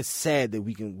 and it's sad that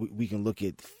we can look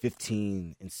at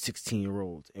 15 and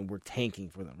 16-year-olds and we're tanking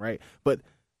for them, right? But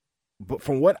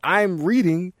from what I'm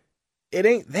reading, it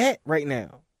ain't that right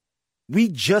now. We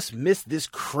just missed this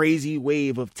crazy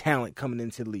wave of talent coming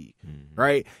into the league,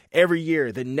 right? Every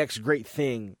year, the next great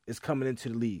thing is coming into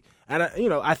the league. And,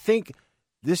 I think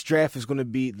this draft is going to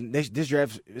be – this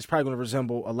draft is probably going to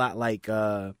resemble a lot like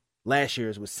last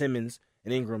year's with Simmons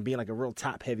and Ingram being like a real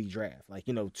top-heavy draft, like,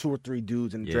 2 or 3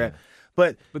 dudes in the draft.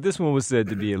 But this one was said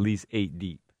to be at least 8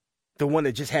 deep. The one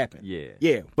that just happened.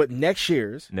 Yeah. But next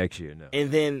year, no. And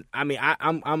then, I'm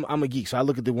a geek, so I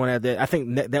look at the one out there. I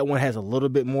think that one has a little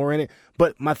bit more in it.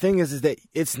 But my thing is that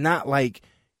it's not like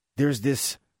there's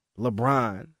this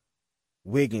LeBron,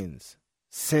 Wiggins,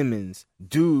 Simmons,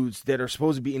 dudes that are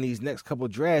supposed to be in these next couple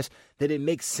of drafts that it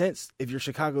makes sense if you're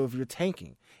Chicago, if you're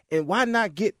tanking. And why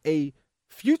not get a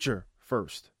future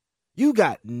first? You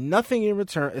got nothing in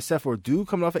return except for a dude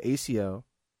coming off an ACL.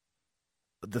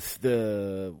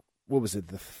 What was it?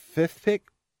 The 5th pick,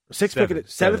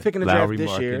 7th pick in the draft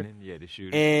this year, the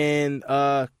shooter, and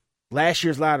last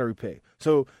year's lottery pick.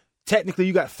 So technically,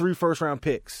 you got 3 first-round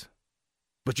picks,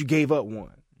 but you gave up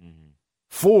 1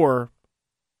 for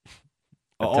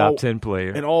a top 10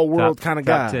 player, an all-world kind of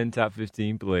guy, top 10, top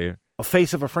 15 player, a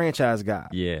face of a franchise guy.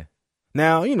 Yeah.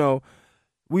 Now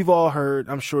we've all heard.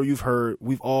 I'm sure you've heard.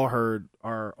 We've all heard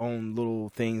our own little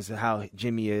things of how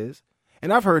Jimmy is,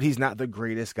 and I've heard he's not the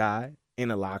greatest guy in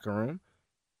the locker room.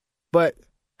 But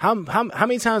how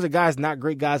many times are guys not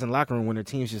great guys in the locker room when their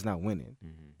team's just not winning?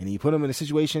 And you put them in a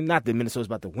situation, not that Minnesota's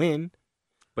about to win.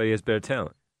 But he has better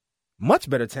talent. Much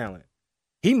better talent.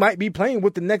 He might be playing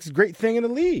with the next great thing in the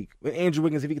league with Andrew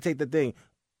Wiggins if he could take that thing.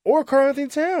 Or Karl-Anthony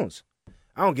Towns.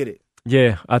 I don't get it.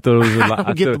 Yeah, I thought it was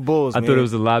the Bulls, I thought it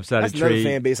was a lopsided That's trade. That's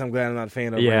another fan base I'm glad I'm not a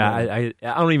fan of. Yeah, right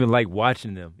I don't even like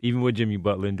watching them. Even with Jimmy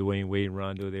Butler and Dwayne Wade and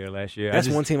Rondo there last year. That's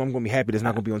one team I'm going to be happy that's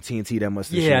not going to be on TNT that much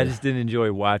this year. I just didn't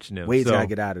enjoy watching them. Wade's got to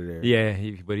get out of there. Yeah,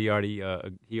 but he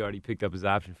already picked up his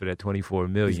option for that $24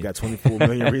 million. He's got $24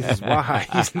 million reasons why.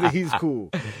 He's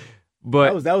cool.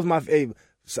 But that was my favorite.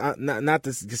 Not to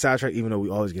get sidetracked, even though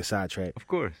we always get sidetracked. Of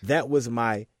course. That was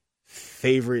my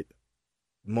favorite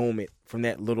moment from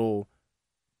that little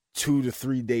 2 to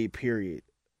 3 day period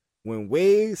when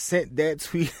Wade sent that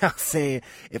tweet out saying,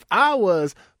 if I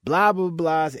was blah, blah,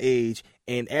 blah's age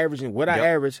and averaging what I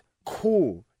average,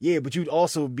 cool. Yeah, but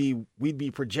we'd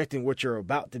be projecting what you're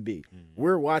about to be.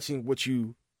 We're watching what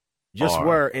you just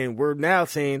were, and we're now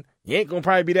saying, you ain't going to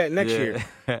probably be that next year.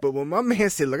 But when my man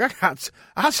said, look,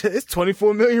 it's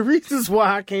 24 million reasons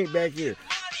why I came back here.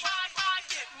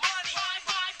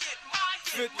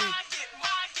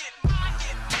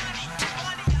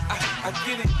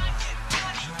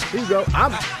 Here you go.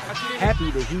 I'm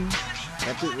happy that he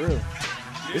kept it real.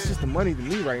 It's just the money to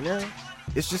me right now.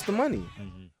 It's just the money.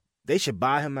 They should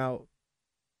buy him out.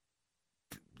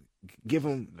 Let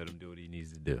him do what he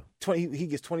needs to do. He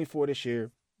gets 24 this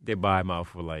year. They buy him out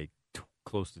for like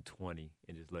close to 20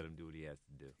 and just let him do what he has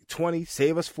to do. 20,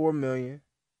 save us $4 million.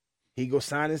 He go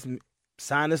sign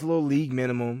his little league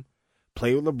minimum,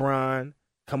 play with LeBron,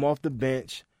 come off the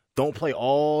bench, don't play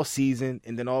all season,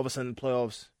 and then all of a sudden in the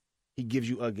playoffs, he gives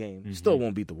you a game. Still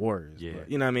won't beat the Warriors. Yeah.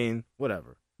 But, you know what I mean?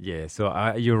 Whatever. Yeah,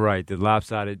 so you're right. The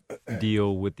lopsided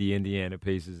deal with the Indiana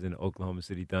Pacers and Oklahoma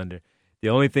City Thunder. The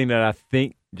only thing that I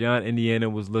think John Indiana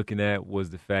was looking at was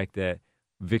the fact that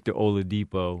Victor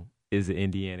Oladipo is an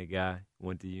Indiana guy.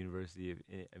 Went to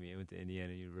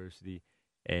Indiana University,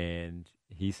 and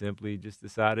he simply just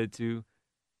decided to.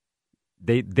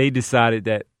 They decided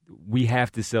that we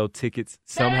have to sell tickets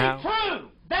somehow. That ain't true.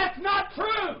 That's not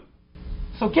true.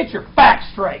 So get your facts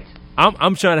straight.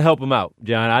 I'm trying to help him out,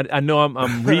 John. I know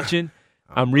I'm reaching,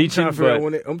 I'm reaching, I'm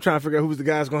trying to figure out who's the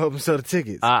guy that's going to help him sell the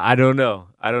tickets. I don't know.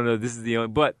 This is the only.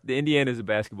 But the Indiana is a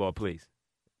basketball place.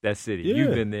 That city. Yeah.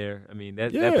 You've been there. I mean,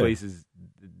 that place is.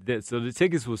 So the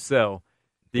tickets will sell.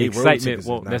 The road excitement tickets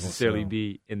won't not necessarily gonna sell.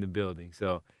 be in the building.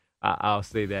 So I'll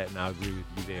say that, and I'll agree with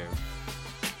you there.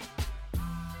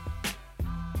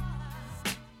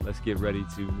 Let's get ready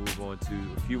to move on to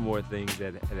a few more things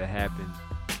that happened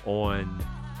on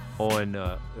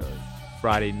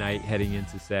Friday night, heading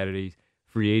into Saturday's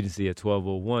free agency at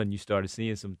 12:01. You started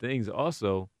seeing some things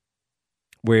also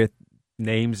where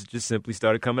names just simply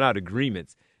started coming out,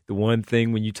 agreements. The one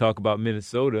thing when you talk about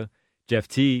Minnesota, Jeff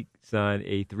Teague signed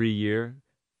a 3-year,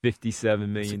 $57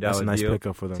 million That's a nice deal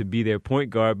pickup for them. to be their point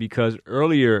guard because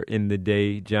earlier in the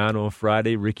day, John, on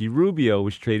Friday, Ricky Rubio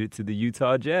was traded to the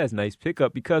Utah Jazz. Nice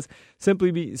pickup because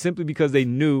simply because they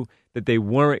knew that they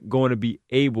weren't going to be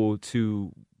able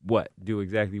to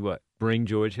bring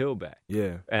George Hill back.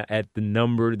 Yeah. At the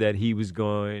number that he was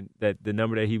going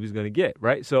to get,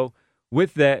 right? So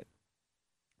with that,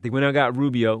 they went out and got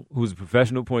Rubio, who's a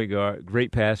professional point guard,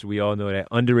 great passer. We all know that.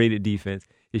 Underrated defense.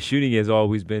 His shooting has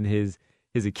always been his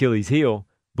Achilles heel,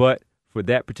 but for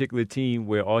that particular team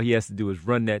where all he has to do is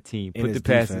run that team, And put his the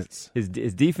passes, defense.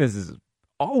 his defense is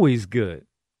always good.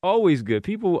 Always good.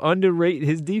 People underrate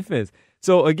his defense.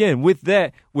 So, again, with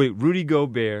Rudy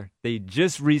Gobert, they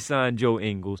just re-signed Joe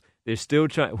Ingles. They're still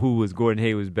trying, who was Gordon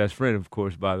Hayward's best friend, of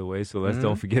course, by the way. So let's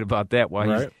don't forget about that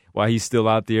while he's still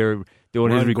out there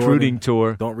doing his recruiting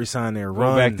tour. Don't resign there. Go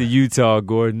Run. back to Utah,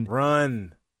 Gordon.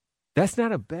 Run. That's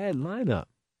not a bad lineup.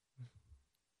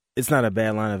 It's not a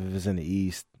bad lineup if it's in the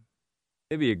East.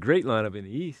 It'd be a great lineup in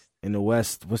the East. In the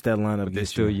West, what's that lineup? But they're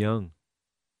still young.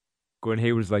 Gordon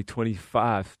Hayward's like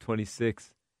 25,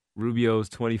 26. Rubio's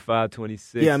 25,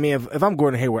 26. Yeah, I mean, if I'm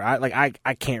Gordon Hayward,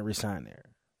 I can't resign there.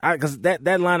 Because that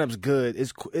lineup's good.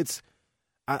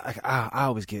 I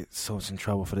always get so much in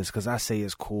trouble for this because I say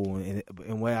it's cool, and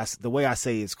the way I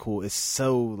say it's cool, it's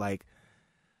so like.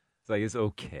 It's like it's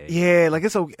okay. Yeah, like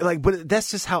it's okay. Like, but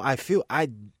that's just how I feel. I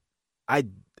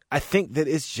think that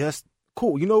it's just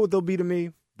cool. You know what they'll be to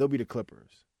me? They'll be the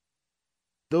Clippers.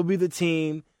 They'll be the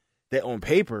team that on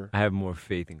paper. I have more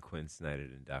faith in Quinn Snyder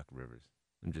than Doc Rivers.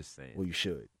 I'm just saying. Well, you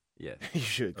should. Yes. You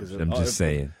should. I'm just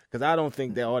saying. Because I don't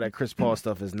think that all that Chris Paul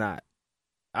stuff is not.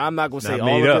 I'm not going to say not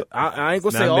all made of up. it. I ain't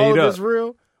going to It's say not all made of up. it's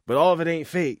real, but all of it ain't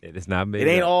fake. It's not made up.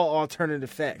 It ain't all alternative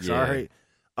facts. Yeah. All right.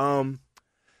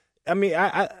 I mean,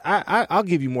 I'll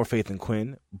give you more faith in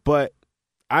Quinn, but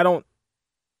I don't.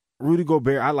 Rudy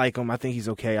Gobert, I like him. I think he's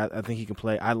okay. I think he can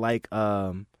play. I like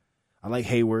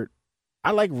Hayward.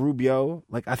 I like Rubio.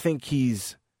 Like, I think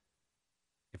he's.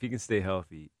 If he can stay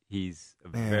healthy, he's a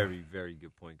very, very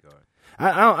good point guard.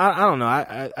 I don't know.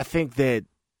 I think that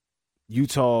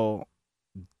Utah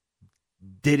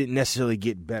didn't necessarily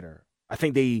get better. I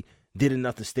think they did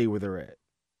enough to stay where they're at.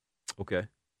 Okay.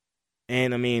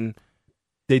 And I mean,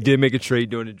 they did make a trade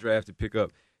during the draft to pick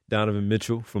up Donovan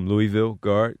Mitchell from Louisville,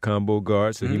 combo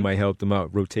guard, so he might help them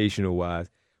out rotational wise,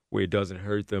 where it doesn't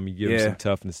hurt them. You give him some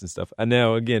toughness and stuff. And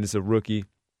now again, it's a rookie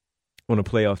on a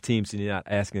playoff team, so you're not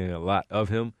asking a lot of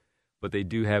him, but they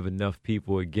do have enough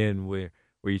people again where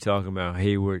you're talking about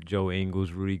Hayward, Joe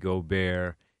Ingles, Rudy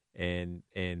Gobert, and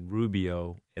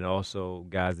Rubio, and also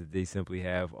guys that they simply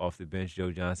have off the bench.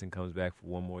 Joe Johnson comes back for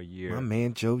one more year. my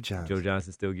man Joe Johnson. Joe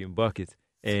Johnson's still getting buckets.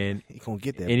 And he gonna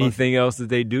get that. anything else that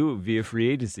they do via free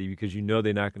agency, because you know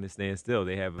they're not going to stand still.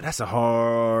 They have. But that's a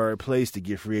hard place to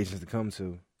get free agents to come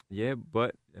to. Yeah,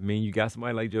 but I mean, you got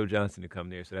somebody like Joe Johnson to come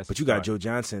there, so that's. But you got Joe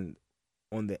Johnson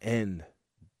on the end.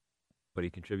 But he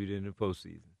contributed in the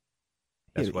postseason.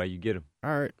 That's why you get him.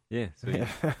 All right. Yeah. So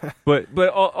but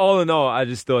all in all, I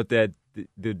just thought that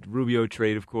the Rubio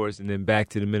trade, of course, and then back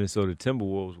to the Minnesota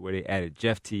Timberwolves where they added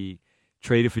Jeff Teague,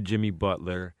 traded for Jimmy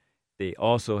Butler. They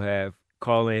also have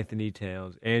Karl Anthony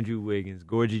Towns, Andrew Wiggins,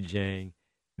 Gorgie Jang.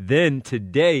 Then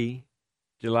today,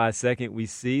 July 2nd, we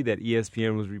see that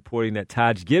ESPN was reporting that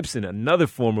Taj Gibson, another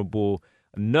former Bull,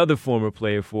 another former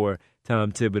player for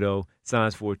Tom Thibodeau,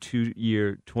 signs for a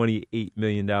 2-year, $28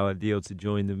 million deal to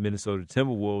join the Minnesota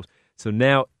Timberwolves. So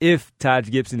now if Taj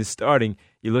Gibson is starting,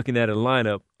 you're looking at a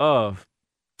lineup of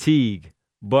Teague,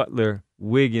 Butler,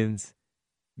 Wiggins,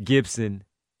 Gibson,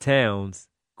 Towns,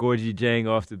 Gorgie Jang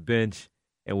off the bench,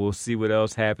 and we'll see what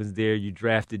else happens there. You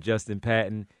drafted Justin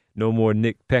Patton. No more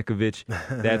Nick Pekovic.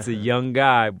 That's a young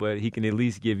guy, but he can at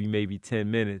least give you maybe 10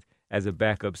 minutes as a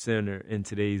backup center in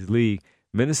today's league.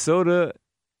 Minnesota,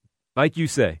 like you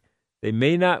say, they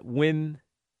may not win.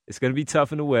 It's going to be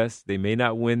tough in the West. They may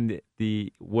not win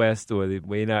the West, or they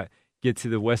may not get to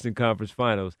the Western Conference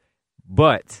Finals.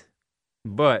 But,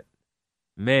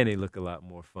 man, they look a lot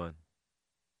more fun.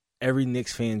 every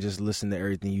Knicks fan just listened to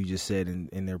everything you just said,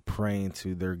 and they're praying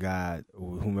to their God,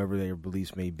 or whomever their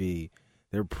beliefs may be.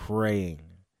 They're praying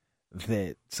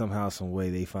that somehow, some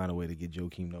way, they find a way to get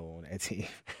Joakim Noah on that team.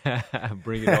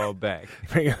 Bring it all back.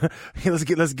 Let's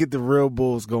get the real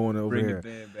Bulls going over here.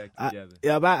 Bring the band back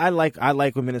together. But I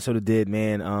like what Minnesota did,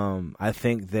 man. I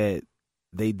think that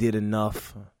they did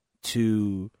enough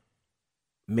to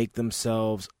make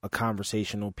themselves a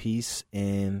conversational piece.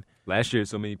 And last year,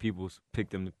 so many people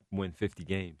picked them to win 50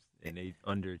 games, and they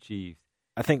underachieved.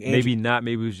 I think maybe not.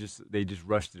 Maybe it was just they just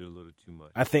rushed it a little too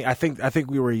much. I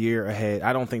think we were a year ahead.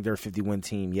 I don't think they're a 50-win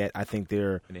team yet. I think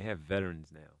they're and they have veterans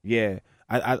now. Yeah,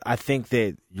 I think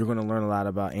that you're going to learn a lot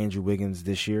about Andrew Wiggins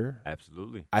this year.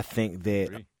 Absolutely. I think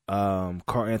that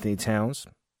Karl Anthony Towns.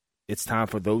 It's time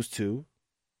for those two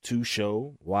to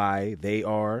show why they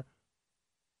were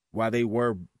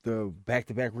the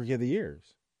back-to-back Rookie of the Years.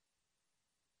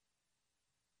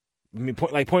 I mean,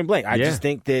 point blank. I just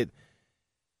think that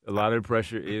a lot of the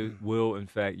pressure will, in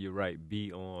fact, you're right,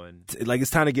 be on. Like it's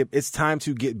time to get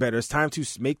better. It's time to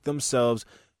make themselves,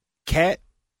 Cat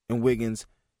and Wiggins.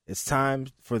 It's time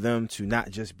for them to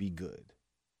not just be good.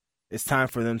 It's time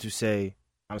for them to say,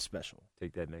 "I'm special."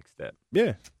 Take that next step.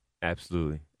 Yeah,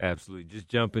 absolutely. Just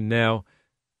jumping now.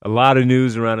 A lot of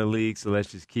news around the league, so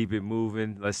let's just keep it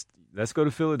moving. Let's go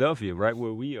to Philadelphia, right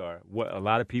where we are. What a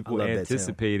lot of people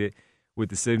anticipated. With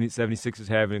the 76ers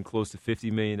having close to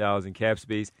 $50 million in cap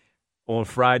space. On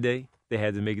Friday, they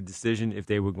had to make a decision if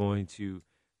they were going to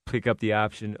pick up the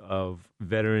option of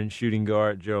veteran shooting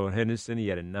guard Gerald Henderson. He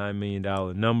had a $9 million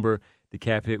number. The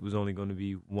cap hit was only going to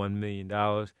be $1 million,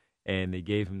 and they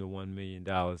gave him the $1 million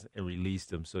and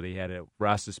released him. So they had a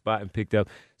roster spot and picked up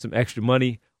some extra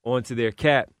money onto their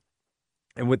cap.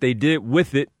 And what they did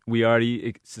with it, we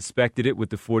already suspected it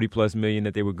with the $40+ million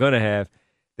that they were going to have.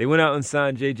 They went out and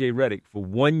signed J.J. Redick for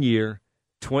 1 year,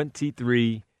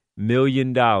 $23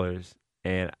 million,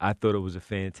 and I thought it was a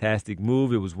fantastic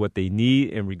move. It was what they need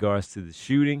in regards to the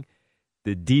shooting,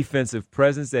 the defensive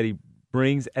presence that he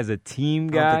brings as a team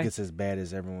guy. I don't think it's as bad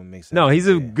as everyone makes it. No, he's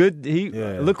a good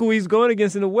Look who he's going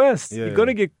against in the West. Yeah. He's going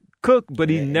to get cooked, but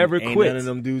he never quits. quits. None of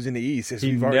them dudes in the East. As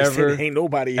he we've already said, ain't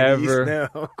nobody in the East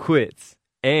now. Quits.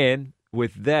 And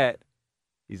with that,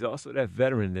 he's also that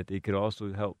veteran that they could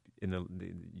also help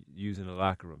use in the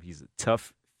locker room. He's a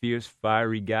tough, fierce,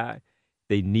 fiery guy.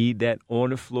 They need that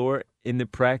on the floor in the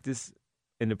practice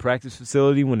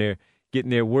facility when they're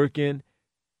getting their work in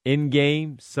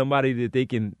game. Somebody that they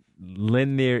can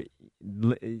lend he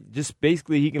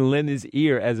can lend his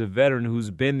ear as a veteran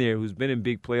who's been there, who's been in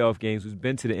big playoff games, who's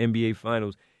been to the NBA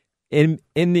Finals, in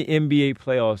the NBA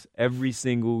playoffs every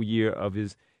single year of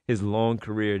his long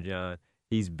career, John.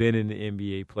 He's been in the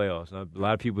NBA playoffs. Now, a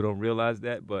lot of people don't realize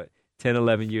that, but 10,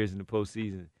 11 years in the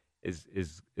postseason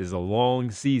is a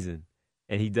long season,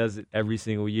 and he does it every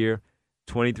single year.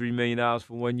 $23 million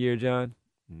for 1 year, John,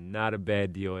 not a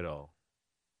bad deal at all.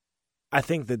 I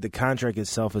think that the contract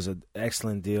itself is an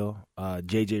excellent deal.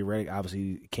 J.J. Redick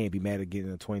obviously can't be mad at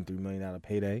getting a $23 million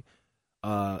payday.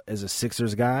 As a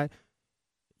Sixers guy,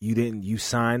 you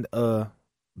signed a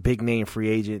big-name free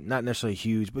agent, not necessarily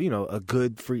huge, but, a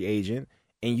good free agent,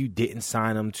 and you didn't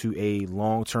sign him to a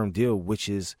long-term deal, which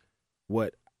is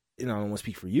what, I don't want to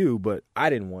speak for you, but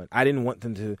I didn't want. I didn't want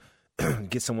them to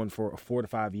get someone for 4 to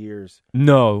 5 years.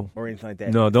 No. Or anything like that.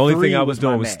 No, the only thing I was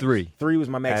doing was 3. 3 was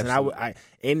my max. Absolutely. And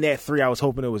in that 3, I was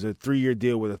hoping it was a 3-year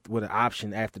deal with an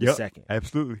option after the second.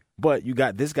 Absolutely. But you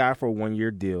got this guy for a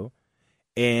 1-year deal,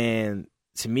 and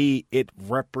to me, it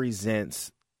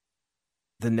represents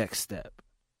the next step.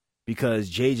 Because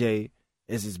JJ,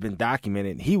 as it's been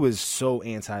documented, he was so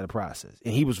anti the process,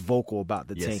 and he was vocal about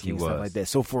the tanking and stuff like that.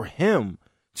 So for him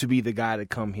to be the guy to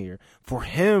come here, for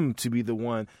him to be the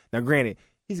one. Now, granted,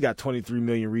 he's got 23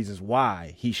 million reasons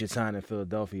why he should sign in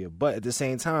Philadelphia, but at the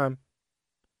same time,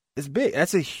 it's big.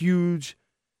 That's a huge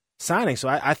signing. So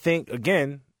I think,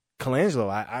 again, Colangelo,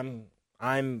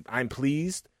 I'm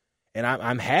pleased, and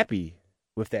I'm happy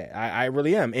with that. I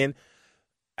really am. And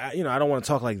I don't want to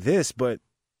talk like this, but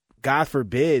God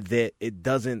forbid that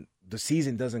the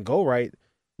season doesn't go right.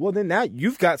 Well, then now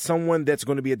you've got someone that's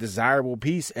going to be a desirable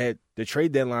piece at the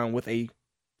trade deadline with a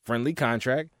friendly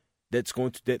contract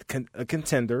a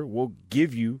contender will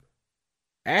give you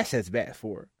assets back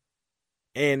for.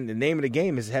 And the name of the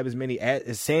game is to have as many,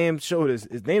 as Sam showed us,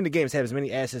 the name of the game is to have as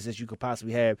many assets as you could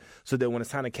possibly have so that when it's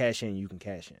time to cash in, you can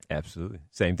cash in. Absolutely.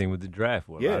 Same thing with the draft,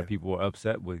 where a lot of people were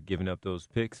upset with giving up those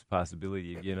picks,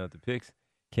 possibility of giving up the picks.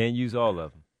 Can't use all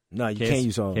of them. No, you can't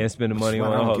use all of them. Can't spend the money on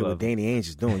all of them. I don't get what Danny Ainge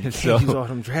is doing. You can't use all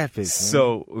them draft picks. Man.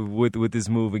 So with this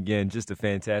move, again, just a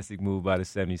fantastic move by the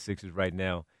 76ers right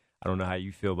now. I don't know how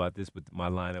you feel about this, but my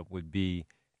lineup would be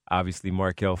obviously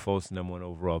Markelle Fultz, number 1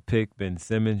 overall pick, Ben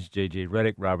Simmons, J.J.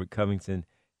 Redick, Robert Covington,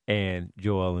 and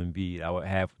Joel Embiid. I would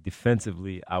have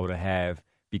defensively,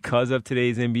 because of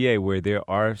today's NBA where there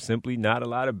are simply not a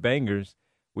lot of bangers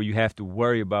where you have to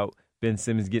worry about Ben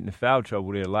Simmons getting in foul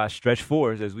trouble. There are a lot of stretch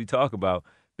fours, as we talk about.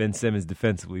 Ben Simmons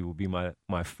defensively will be my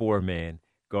 4-man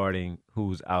guarding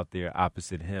who's out there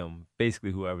opposite him.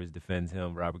 Basically, whoever defends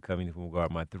him, Robert Covington will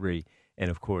guard my 3. And,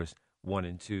 of course, 1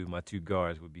 and 2, my 2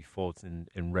 guards would be Fultz and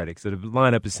Redick. So the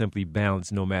lineup is simply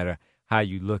balanced no matter how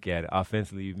you look at it.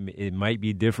 Offensively, it might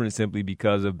be different simply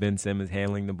because of Ben Simmons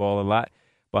handling the ball a lot.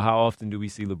 But how often do we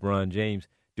see LeBron James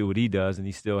do what he does, and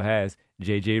he still has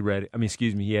he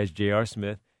has J.R.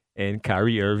 Smith and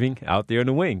Kyrie Irving out there in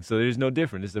the wing. So there's no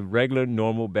different. It's a regular,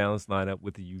 normal, balanced lineup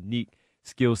with a unique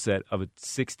skill set of a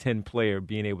 6'10" player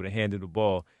being able to handle the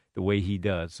ball the way he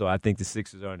does. So I think the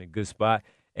Sixers are in a good spot.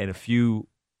 And an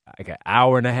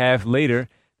hour and a half later,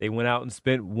 they went out and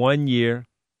spent 1 year,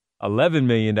 $11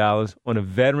 million on a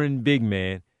veteran big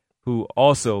man who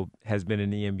also has been in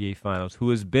the NBA Finals, who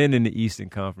has been in the Eastern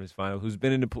Conference Finals, who's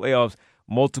been in the playoffs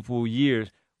multiple years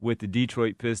with the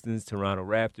Detroit Pistons, Toronto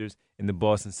Raptors, and the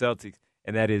Boston Celtics,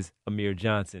 and that is Amir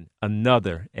Johnson.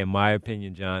 Another, in my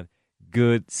opinion, John,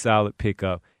 good, solid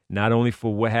pickup, not only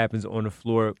for what happens on the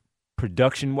floor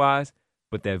production-wise,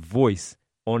 but that voice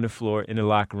on the floor in the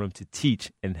locker room to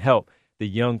teach and help the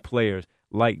young players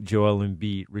like Joel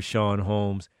Embiid, Rashawn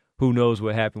Holmes. Who knows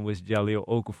what happened with Jahlil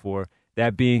Okafor.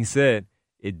 That being said,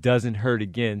 it doesn't hurt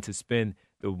again to spend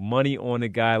the money on a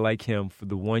guy like him for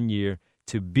the 1 year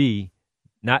to be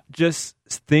not just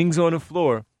things on the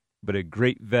floor, but a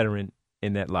great veteran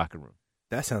in that locker room.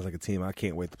 That sounds like a team I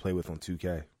can't wait to play with on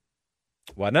 2K.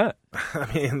 Why not?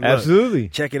 I mean, look, absolutely.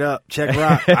 Check it up. Check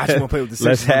rock. I just want to play with the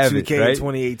Sixers on 2K right? in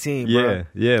 2018, yeah, bro.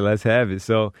 Yeah, let's have it.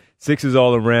 So Sixers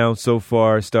all around so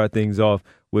far start things off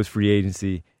with free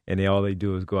agency, and all they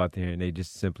do is go out there and they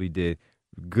just simply did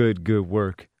good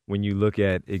work when you look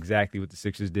at exactly what the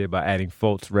Sixers did by adding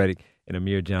Fultz, Redick, and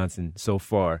Amir Johnson so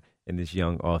far in this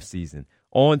young offseason.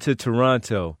 On to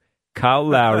Toronto. Kyle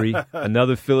Lowry,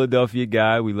 another Philadelphia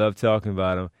guy. We love talking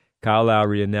about him. Kyle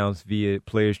Lowry announced via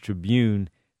Players Tribune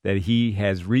that he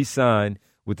has re-signed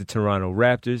with the Toronto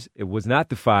Raptors. It was not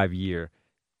the 5-year,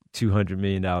 $200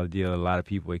 million deal a lot of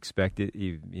people expected.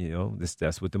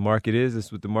 That's what the market is.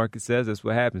 That's what the market says. That's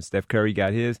what happens. Steph Curry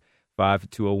got his 5 for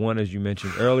 $201, as you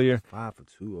mentioned earlier. 5 for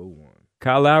 $201.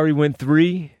 Kyle Lowry went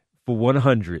 3 for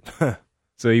 $100.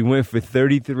 So he went for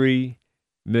 $33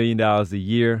 million a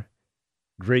year.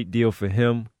 Great deal for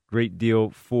him. Great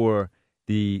deal for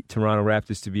the Toronto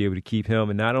Raptors to be able to keep him.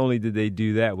 And not only did they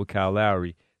do that with Kyle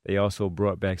Lowry, they also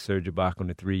brought back Serge Ibaka on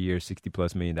a 3-year,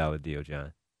 $60+ million deal,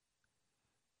 John.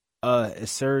 Is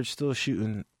Serge still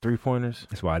shooting three-pointers?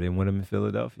 That's why I didn't want him in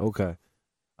Philadelphia. Okay.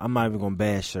 I'm not even going to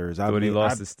bash Serge. Thought he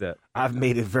lost a step. I've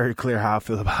made it very clear how I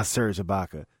feel about Serge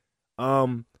Ibaka.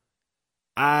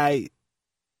 I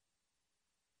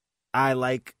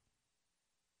like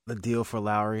the deal for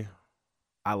Lowry.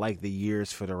 I like the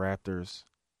years for the Raptors.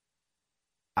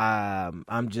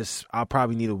 I'll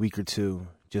probably need a week or two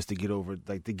just to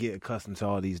to get accustomed to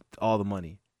all the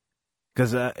money.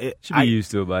 Because should be used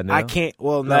to it by now. I can't.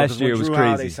 Well, no. Last year was Drew crazy.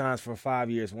 Holiday signs for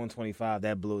 5 years, 125.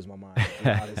 That blows my mind.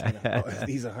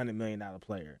 He's a $100 million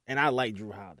player, and I like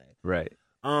Drew Holiday. Right.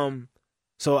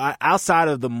 So outside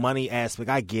of the money aspect,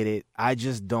 I get it. I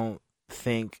just don't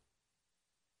think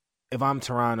if I'm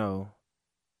Toronto,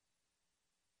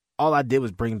 all I did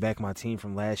was bring back my team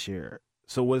from last year.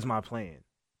 So what is my plan?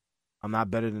 I'm not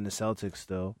better than the Celtics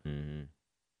still. Mm-hmm.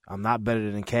 I'm not better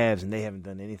than the Cavs, and they haven't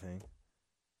done anything.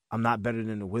 I'm not better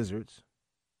than the Wizards.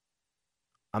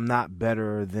 I'm not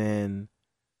better than...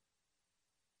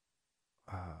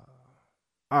 all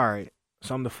right,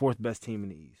 so I'm the 4th best team in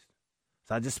the East.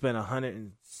 So I just spent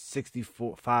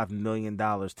 $165 million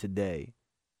today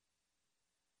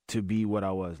to be what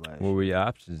I was last year. What were your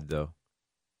options, though?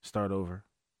 Start over.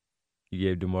 You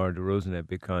gave DeMar DeRozan that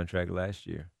big contract last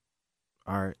year.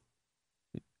 All right.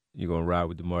 You're going to ride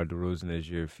with DeMar DeRozan as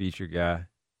your feature guy?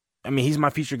 I mean, he's my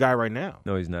feature guy right now.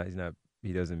 No, he's not. He's not.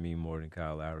 He doesn't mean more than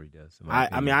Kyle Lowry does.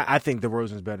 I think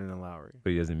DeRozan's better than Lowry.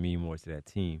 But he doesn't mean more to that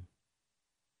team.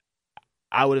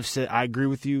 I would have said, I agree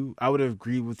with you. I would have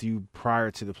agreed with you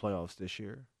prior to the playoffs this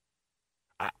year.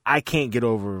 I can't get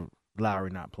over Lowry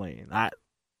not playing. I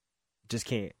just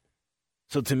can't.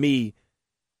 So to me,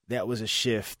 that was a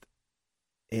shift.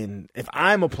 And if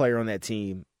I'm a player on that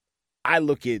team, I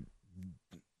look at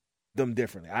them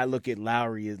differently. I look at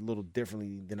Lowry a little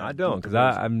differently than I don't, because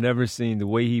I've never seen the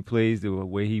way he plays, the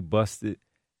way he busted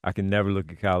I can never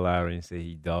look at Kyle Lowry and say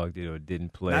he dogged it or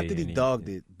didn't play. Not that he dogged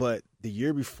it, but the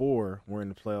year before we're in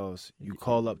the playoffs, you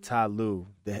call up Ty Lue,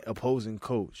 the opposing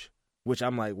coach, which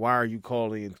I'm like, why are you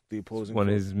calling the opposing coach? One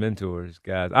of his mentors,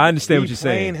 guys. I understand what you're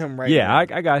saying. Him right yeah, now.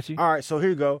 I got you. All right, so here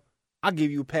you go. I'll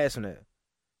give you a pass on that.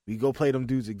 We go play them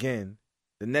dudes again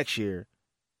the next year,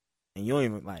 and you don't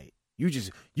even like you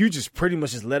just pretty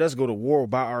much just let us go to war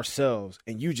by ourselves,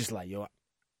 and you just like, yo,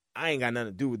 I ain't got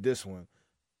nothing to do with this one.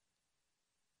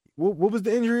 What was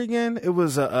the injury again? It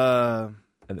was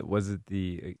was it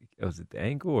the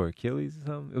ankle or Achilles or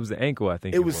something? It was the ankle, I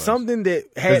think. It was something that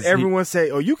had everyone say,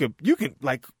 "Oh, you can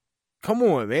like, come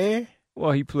on, man."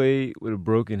 Well, he played with a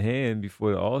broken hand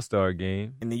before the All-Star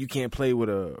game, and then you can't play with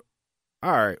a.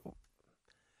 All right,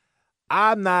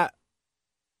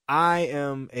 I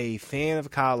am a fan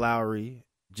of Kyle Lowry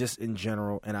just in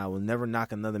general, and I will never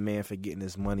knock another man for getting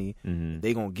his money. Mm-hmm.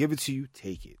 They gonna give it to you,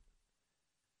 take it.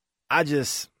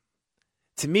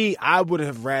 To me, I would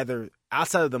have rather,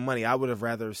 outside of the money, I would have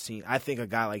rather seen, I think a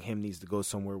guy like him needs to go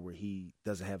somewhere where he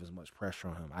doesn't have as much pressure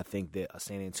on him. I think that a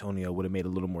San Antonio would have made a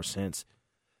little more sense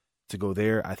to go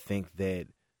there. I think that,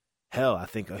 I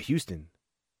think a Houston,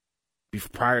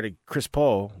 prior to Chris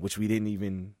Paul, which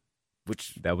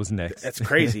that was next. That's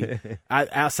crazy.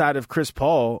 Outside of Chris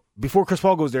Paul, before Chris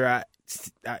Paul goes there,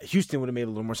 Houston would have made a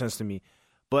little more sense to me.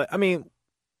 But, I mean,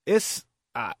 it's...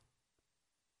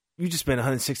 you just spent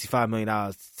 $165 million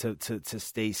to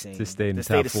stay sane. To stay in the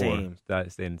top four.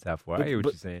 Stay in the top four. I hear what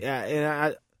you're saying. Yeah,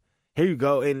 and here you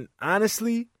go. And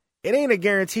honestly, it ain't a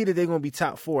guarantee that they're going to be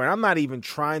top four. And I'm not even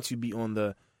trying to be on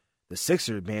the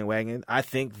Sixers bandwagon. I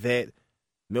think that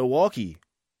Milwaukee,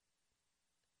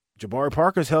 Jabari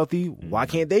Parker's healthy. Why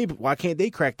can't they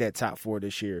crack that top four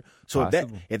this year? So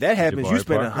if that happens, you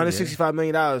spend $165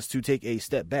 million to take a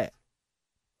step back.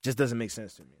 Just doesn't make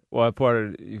sense to me. Well,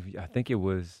 I think it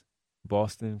was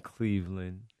Boston,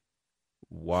 Cleveland,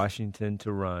 Washington,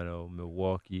 Toronto,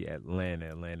 Milwaukee, Atlanta.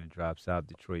 Atlanta drops out.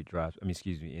 Detroit drops.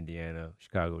 Indiana,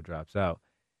 Chicago drops out.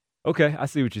 Okay, I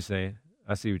see what you're saying.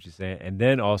 And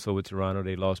then also with Toronto,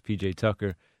 they lost P.J.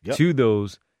 Tucker to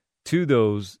those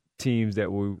teams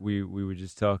that we were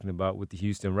just talking about with the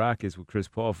Houston Rockets with Chris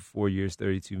Paul for 4 years,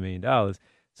 $32 million.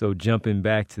 So jumping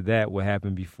back to that, what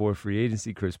happened before free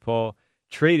agency, Chris Paul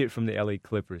traded from the LA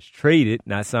Clippers. Traded,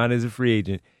 not signed as a free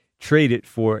agent, traded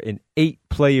for an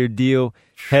 8-player deal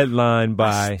headlined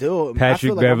by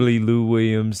Patrick Beverley, Lou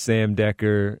Williams, Sam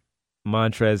Decker,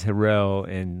 Montrezl Harrell,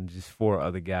 and just 4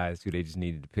 other guys who they just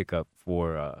needed to pick up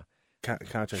for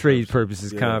trade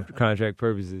purposes, contract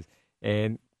purposes.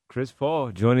 And Chris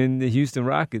Paul joining the Houston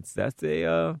Rockets, that's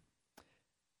again,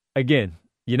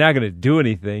 you're not going to do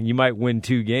anything. You might win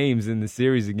 2 games in the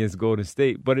series against Golden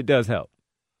State, but it does help.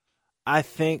 I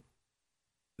think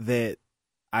that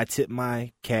I tip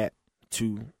my cap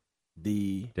to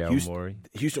the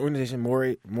Houston organization,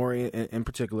 Morey in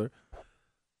particular,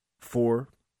 for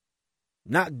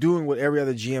not doing what every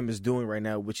other GM is doing right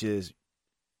now, which is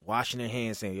washing their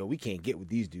hands saying, yo, we can't get with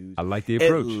these dudes. I like the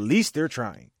approach. At least they're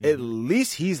trying. Mm-hmm. At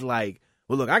least he's like,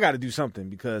 well, look, I got to do something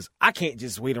because I can't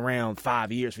just wait around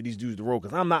 5 years for these dudes to roll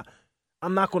because I'm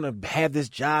not going to have this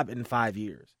job in 5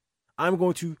 years. I'm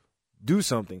going to do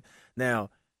something. Now,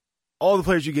 all the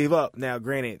players you gave up, now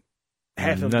granted,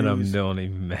 half of them none of them don't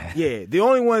even matter. Yeah, the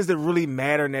only ones that really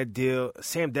matter in that deal,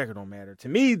 Sam Decker don't matter. To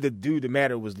me, the dude that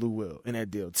mattered was Lou Will in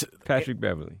that deal. Patrick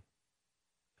Beverley.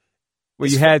 Well,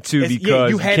 you had to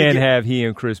because you can't have he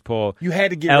and Chris Paul. You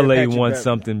had to get LA won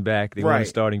something back. They want a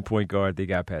starting point guard. They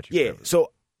got Patrick Beverley.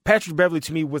 So Patrick Beverley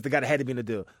to me was the guy that had to be in the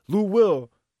deal. Lou Will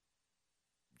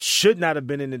should not have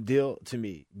been in the deal to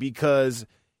me because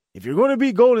if you're going to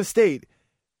beat Golden State,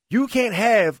 you can't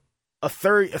have a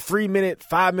 3-minute,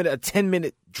 5-minute, a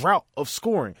 10-minute drought of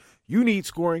scoring. You need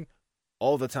scoring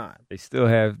all the time. They still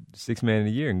have 6 man of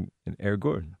the year in Eric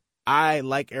Gordon. I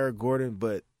like Eric Gordon,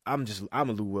 but I'm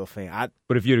a Lou Will fan.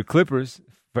 But if you're the Clippers,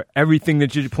 for everything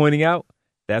that you're pointing out,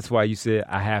 that's why you said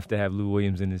I have to have Lou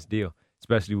Williams in this deal.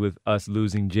 Especially with us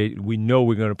losing we know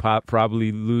we're going to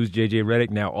probably lose J.J. Redick.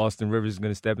 Now Austin Rivers is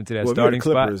going to step into that starting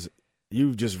spot.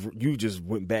 You just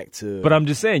went back to. But I'm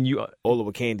just saying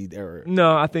Olowokandi era.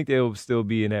 No, I think they'll still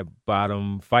be in that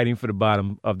bottom, fighting for the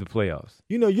bottom of the playoffs.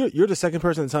 You know, you're the second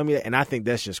person to tell me that, and I think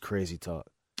that's just crazy talk.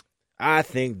 I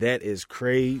think that is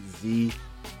crazy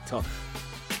talk.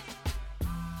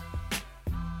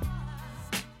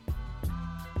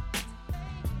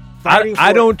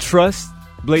 I don't trust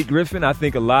Blake Griffin. I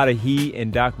think a lot of he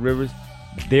and Doc Rivers,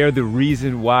 they're the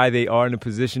reason why they are in the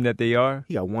position that they are.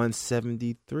 He got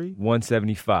 173?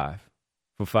 175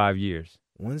 for 5 years.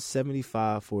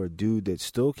 $175 for a dude that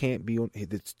still can't be on,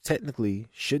 that technically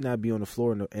should not be on the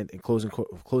floor in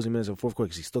closing minutes of the fourth quarter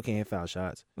because he still can't hit foul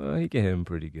shots. Well, he can hit him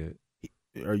pretty good.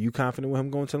 Are you confident with him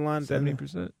going to the line?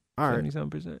 70%. All right.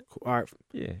 70-something%. All right.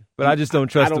 Yeah. But I just don't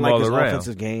trust him like all his around.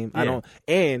 offensive game. Yeah. I don't.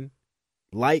 And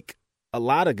like a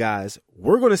lot of guys,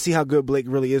 we're going to see how good Blake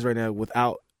really is right now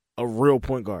without a real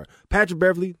point guard. Patrick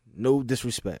Beverly, no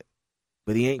disrespect,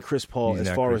 but he ain't Chris Paul as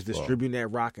far as distributing that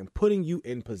rock and putting you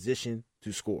in position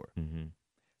to score. Mm-hmm.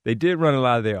 They did run a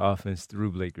lot of their offense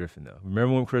through Blake Griffin, though.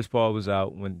 Remember when Chris Paul was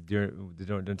out during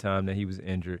the time that he was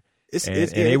injured?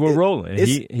 They were rolling.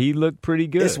 He looked pretty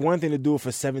good. It's one thing to do it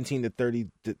for 17 to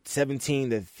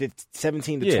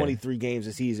 23 games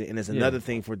a season, and it's another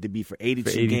thing for it to be for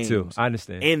 82 games. I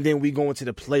understand. And then we go into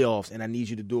the playoffs, and I need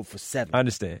you to do it for 7. I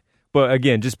understand. But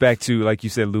again, just back to, like you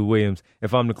said, Lou Williams.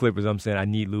 If I'm the Clippers, I'm saying I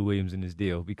need Lou Williams in this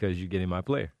deal because you're getting my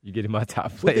player. You're getting my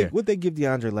top player. What'd they give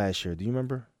DeAndre last year? Do you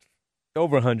remember?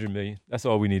 Over $100 million. That's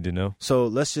all we need to know. So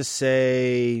let's just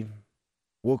say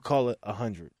we'll call it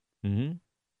 100. Mm-hmm.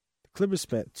 The Clippers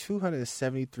spent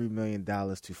 $273 million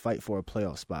to fight for a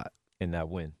playoff spot. And not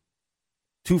win.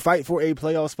 To fight for a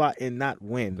playoff spot and not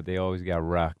win. But they always got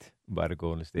rocked by the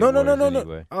Golden State Warriors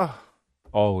anyway.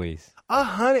 Always.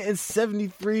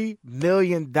 $173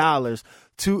 million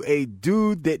to a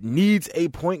dude that needs a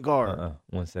point guard.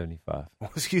 175.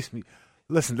 Excuse me.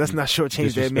 Listen, let's not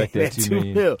shortchange that man. That $2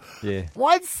 million. Yeah.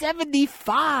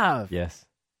 175. Yes.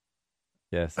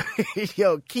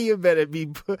 Yo, Kia better be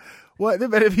what? There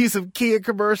better be some Kia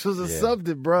commercials or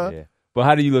something, bro. Yeah. But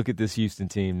how do you look at this Houston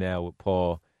team now with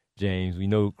Paul, James? We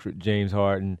know James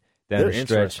Harden down the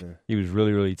stretch. He was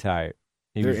really, really tired.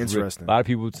 They're interesting. A lot of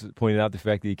people pointed out the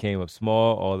fact that he came up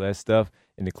small, all that stuff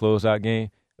in the closeout game.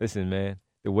 Listen, man,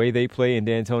 the way they play in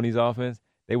D'Antoni's offense,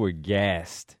 they were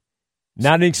gassed.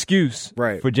 Not an excuse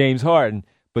for James Harden,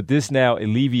 but this now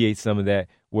alleviates some of that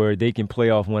where they can play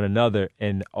off one another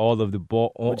and all of the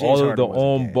ball,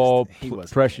 on-ball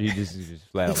pressure. He just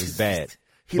flat out was bad.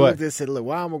 He looked and said, "Look,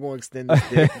 why am I going to extend this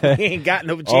thing? He ain't got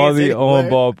no chance." All the anyway.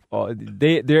 on-ball,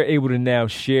 they're able to now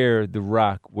share the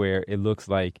rock where it looks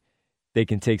like they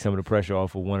can take some of the pressure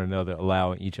off of one another,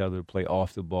 allowing each other to play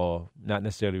off the ball, not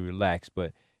necessarily relaxed.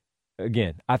 But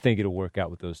again, I think it'll work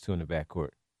out with those two in the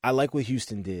backcourt. I like what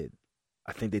Houston did.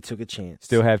 I think they took a chance.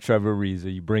 Still have Trevor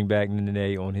Ariza. You bring back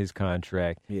Nene on his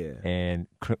contract. Yeah. And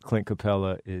Clint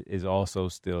Capella is also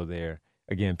still there.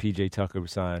 Again, P.J. Tucker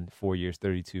signed 4 years,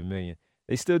 $32 million.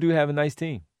 They still do have a nice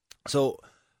team. So,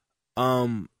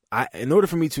 in order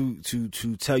for me to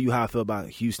tell you how I feel about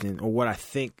Houston or what I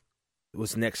think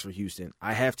was next for Houston,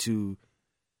 I have to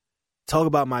talk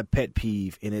about my pet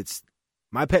peeve. And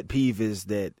my pet peeve is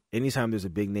that anytime there's a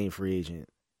big name free agent,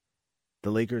 the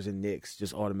Lakers and Knicks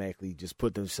just automatically just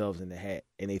put themselves in the hat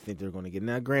and they think they're going to get.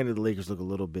 Now, granted, the Lakers look a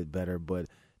little bit better, but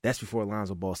that's before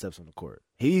Lonzo Ball steps on the court.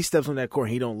 He steps on that court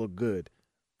and he don't look good.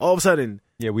 All of a sudden,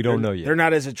 we don't know yet. They're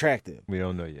not as attractive. We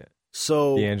don't know yet.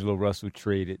 So D'Angelo Russell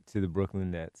traded to the Brooklyn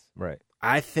Nets. Right.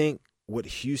 I think what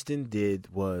Houston did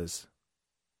was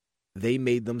they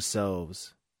made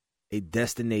themselves a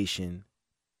destination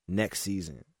next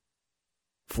season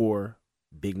for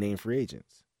big name free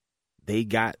agents. They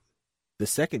got the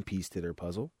second piece to their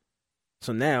puzzle.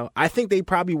 So now I think they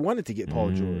probably wanted to get Paul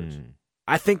George.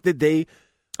 I think that they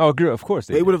of course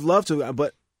they would have loved to,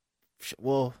 but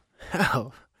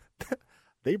hell,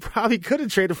 they probably could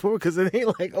have traded for him because it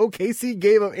ain't like OKC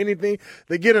gave up anything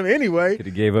to get him anyway. Could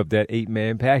have gave up that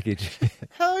 8-man package.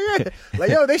 Hell yeah.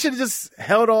 They should have just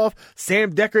held off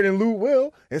Sam Deckard and Lou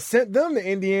Will and sent them to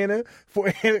Indiana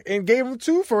and gave them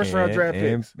 2 first-round draft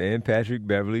picks. And Patrick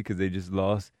Beverly because they just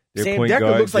lost their Sam point Deckard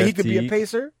guard. looks like he could be a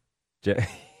Pacer.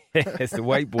 It's the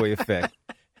white boy effect.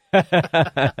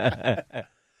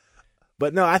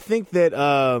 But no, I think that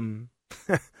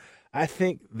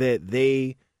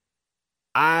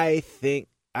I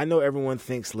know everyone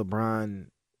thinks LeBron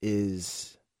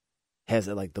has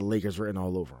like the Lakers written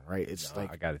all over him, right?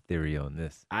 I got a theory on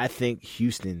this. I think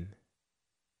Houston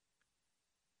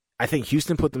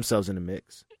put themselves in the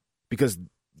mix because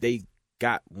they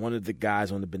got one of the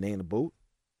guys on the banana boat.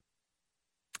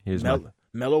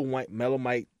 Melo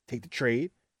might take the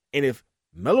trade, and if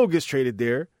Melo gets traded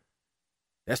there,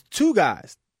 that's 2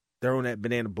 guys that are on that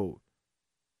banana boat,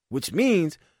 which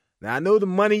means now I know the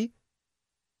money.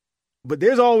 But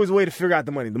there's always a way to figure out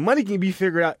the money. The money can be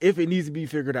figured out if it needs to be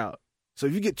figured out. So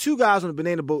if you get 2 guys on the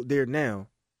banana boat there now,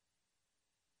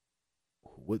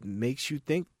 what makes you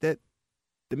think that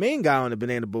the main guy on the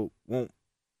banana boat won't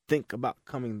think about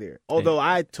coming there? Although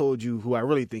I told you who I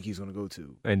really think he's going to go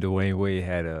to. And Dwayne Wade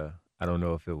had a I don't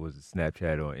know if it was a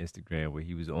Snapchat or Instagram where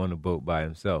he was on a boat by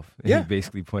himself. And Yeah. he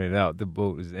basically pointed out the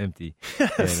boat was empty.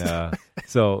 And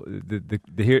so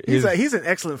he's an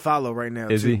excellent follow right now,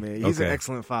 Is too, he? man. He's an Okay.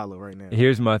 excellent follow right now.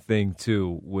 Here's my thing,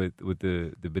 too, with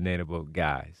the Banana Boat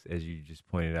guys, as you just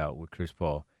pointed out with Chris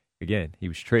Paul. Again, he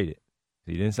was traded.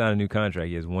 So he didn't sign a new contract.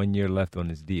 He has 1 year left on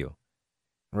his deal.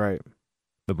 Right.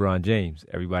 LeBron James,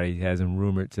 everybody has him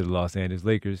rumored to the Los Angeles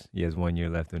Lakers. He has 1 year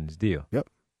left on his deal. Yep.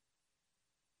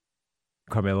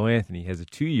 Carmelo Anthony has a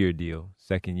 2-year deal,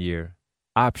 second year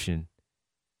option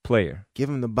player. Give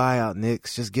him the buyout,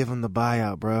 Knicks. Just give him the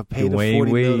buyout, bro. Pay Dwayne the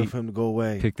 $40 million Wade for him to go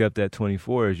away. Picked up that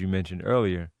 24, as you mentioned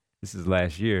earlier. This is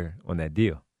last year on that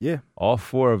deal. Yeah. All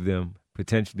 4 of them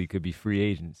potentially could be free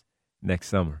agents next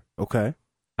summer. Okay.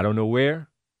 I don't know where.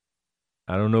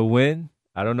 I don't know when.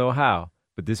 I don't know how.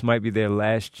 But this might be their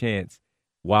last chance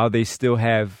while they still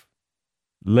have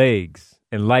legs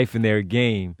and life in their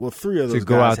game. Well, 3 of to those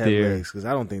go guys out have there. legs because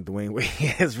I don't think Dwayne Wade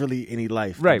has really any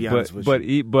life. Right, to be honest with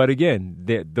you. but again,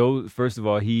 those first of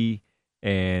all, he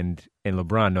and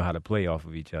LeBron know how to play off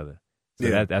of each other. So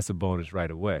Yeah. that's a bonus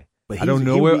right away. But I don't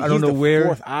know he's the where.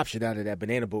 fourth option out of that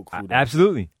Banana Boat crew. though.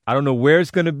 Absolutely, I don't know where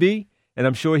it's going to be, and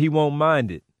I'm sure he won't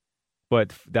mind it.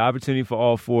 But the opportunity for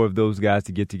all 4 of those guys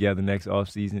to get together next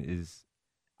offseason is,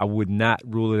 I would not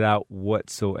rule it out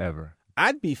whatsoever.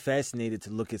 I'd be fascinated to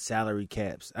look at salary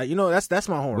caps. That's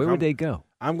my homework. Where would they go?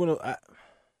 I'm gonna.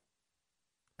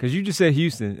 Because you just said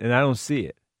Houston, and I don't see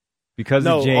it because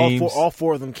No, of James. all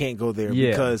four of them can't go there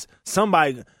Yeah. because Or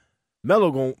I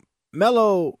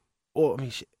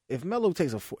mean, if Melo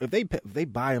takes if they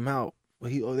buy him out,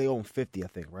 they own 50, I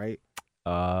think, right?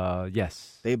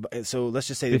 Yes. So let's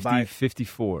just say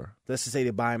 54. Let's just say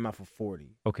they buy him out for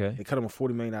 40. Okay. They cut him a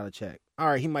 $40 million check. All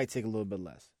right, he might take a little bit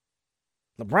less.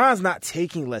 LeBron's not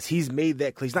taking less. He's made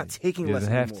that clear. He's not taking less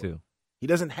anymore. He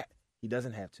doesn't have to. He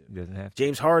doesn't have to. He doesn't have to.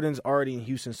 James Harden's already in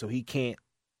Houston, so he can't.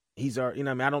 He's already. You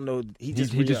know what I mean? I don't know. He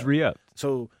just re-upped.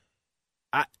 So,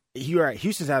 you're right.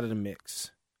 Houston's out of the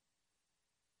mix.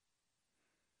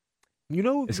 You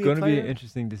know, It's going to be an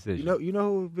interesting decision. You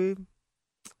know who would be?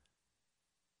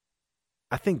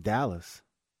 I think Dallas.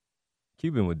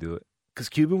 Cuban would do it. Because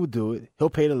Cuban would do it. He'll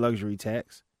pay the luxury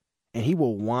tax, and he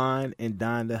will wine and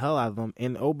dine the hell out of them.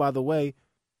 And, oh, by the way,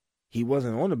 he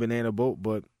wasn't on the Banana Boat,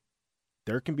 but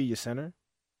Dirk can be your center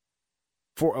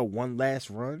for a one last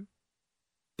run.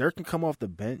 Dirk can come off the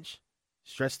bench,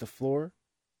 stretch the floor.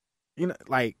 You know,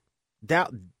 like,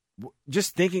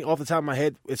 just thinking off the top of my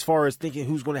head, as far as thinking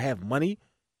who's going to have money,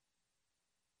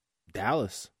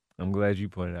 Dallas. I'm glad you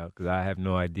pointed out because I have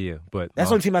no idea. But That's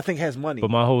the only team I think has money.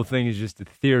 But my whole thing is just the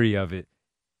theory of it.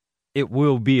 It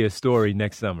will be a story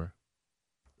next summer.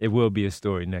 It will be a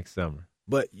story next summer.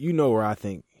 But you know where I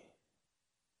think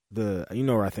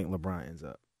LeBron ends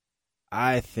up.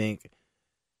 I think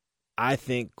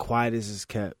quiet as is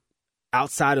kept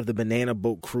outside of the Banana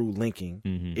Boat crew linking.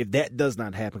 Mm-hmm. If that does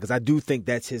not happen, because I do think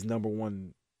that's his number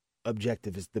one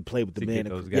objective is to play with the Banana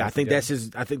Crew. Yeah, I think that's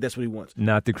what he wants.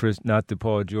 Not the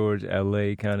Paul George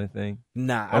LA kind of thing.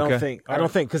 Nah, I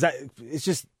don't think because it's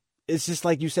just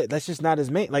like you said, that's just not his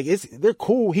main. Like they're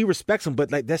cool. He respects them,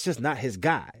 but like that's just not his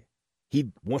guy. He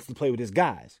wants to play with his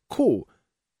guys. Cool.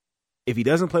 If he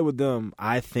doesn't play with them,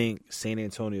 I think San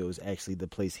Antonio is actually the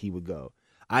place he would go.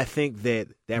 I think that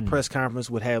press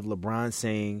conference would have LeBron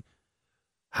saying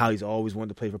how he's always wanted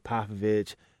to play for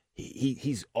Popovich.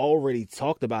 He's already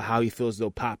talked about how he feels as though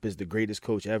Pop is the greatest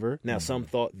coach ever. Now, some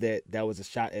thought that was a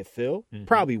shot at Phil.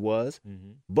 Probably was.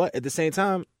 Mm-hmm. But at the same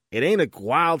time, it ain't a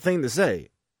wild thing to say.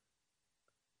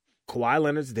 Kawhi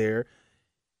Leonard's there.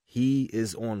 He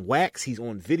is on wax. He's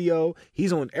on video.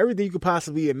 He's on everything you could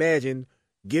possibly imagine,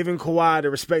 giving Kawhi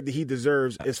the respect that he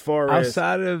deserves as far as...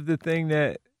 Outside of the thing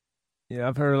that,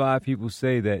 I've heard a lot of people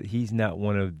say that he's not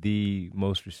one of the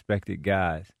most respected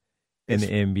guys in the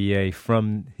NBA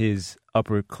from his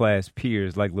upper class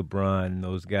peers like LeBron and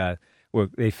those guys, where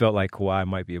they felt like Kawhi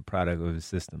might be a product of the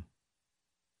system.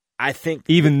 I think,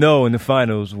 even though in the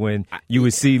finals when you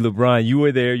would see LeBron, you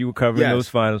were there, you were covering those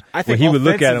finals, where he would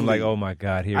look at him like, "Oh my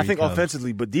God, here he comes." I think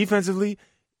offensively, but defensively,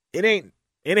 it ain't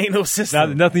no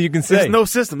system. Nothing you can say. There's no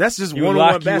system. That's just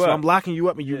one-on-one basketball. I'm locking you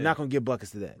up, and you're not going to get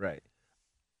buckets to that. Right.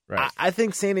 I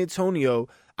think San Antonio.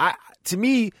 To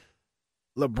me,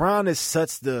 LeBron is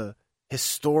such the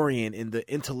historian and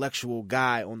the intellectual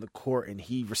guy on the court, and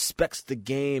he respects the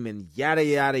game and yada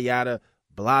yada yada,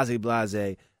 blase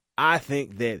blase. I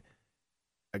think that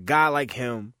a guy like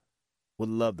him would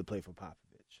love to play for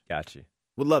Popovich. Gotcha.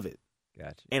 Would love it.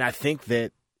 Gotcha. And I think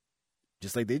that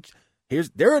just like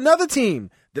they're another team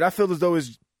that I feel as though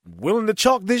is willing to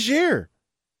chalk this year.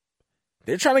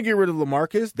 They're trying to get rid of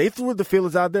LaMarcus. They threw the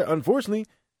feelers out there. Unfortunately,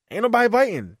 ain't nobody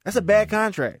biting. That's a bad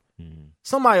contract.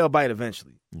 Somebody will bite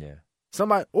eventually. Yeah.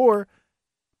 Somebody, or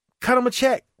cut him a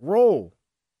check, roll,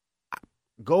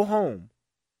 go home.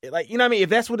 Like, you know what I mean? If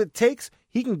that's what it takes,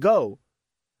 he can go.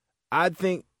 I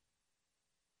don't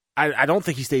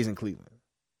think he stays in Cleveland.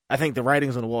 I think the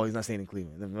writing's on the wall. He's not staying in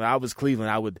Cleveland. If I was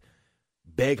Cleveland, I would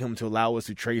beg him to allow us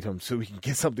to trade him so we can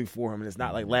get something for him. And it's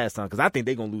not like last time, because I think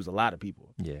they're going to lose a lot of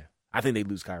people. Yeah. I think they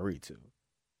lose Kyrie, too.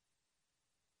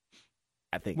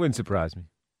 I think. Wouldn't surprise me.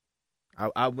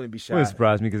 I wouldn't be shocked. Wouldn't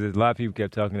surprise me because a lot of people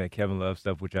kept talking that Kevin Love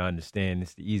stuff, which I understand.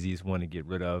 It's the easiest one to get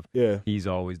rid of. Yeah. He's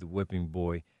always the whipping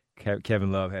boy.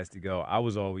 Kevin Love has to go. I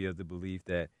was always of the belief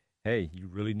that, hey, you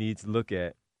really need to look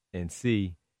at and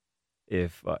see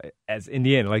if, as in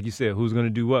the end, like you said, who's going to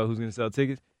do what? Who's going to sell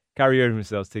tickets? Kyrie Irving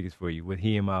sells tickets for you with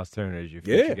he and Miles Turner as your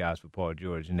future guys for Paul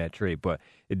George in that trade. But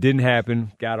it didn't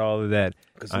happen. Got all of that.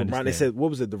 Because LeBron, they said,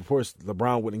 what was it? The reports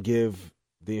LeBron wouldn't give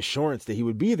the assurance that he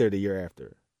would be there the year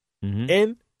after. Mm-hmm.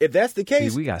 And if that's the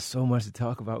case. See, we got so much to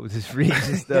talk about with this free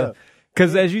agent stuff.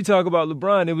 Because as you talk about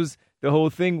LeBron, it was the whole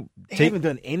thing. They haven't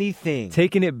done anything.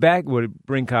 Taking it back would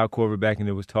bring Kyle Korver back, and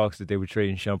there was talks that they were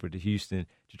trading Shumpert to Houston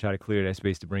to try to clear that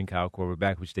space to bring Kyle Korver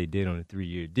back, which they did on a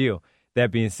 3-year deal. That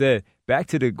being said, back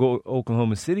to the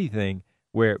Oklahoma City thing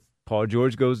where Paul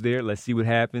George goes there. Let's see what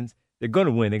happens. They're going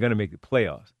to win. They're going to make the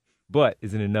playoffs. But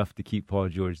is it enough to keep Paul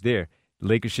George there? The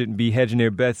Lakers shouldn't be hedging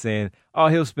their bets saying, oh,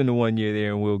 he'll spend the 1 year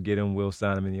there and we'll get him, we'll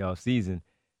sign him in the offseason.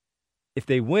 If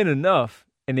they win enough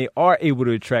and they are able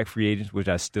to attract free agents, which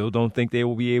I still don't think they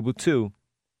will be able to.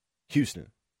 Houston.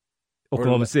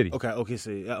 Oklahoma City. Okay,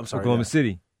 so I'm sorry. Oklahoma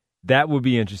City. That would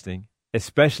be interesting,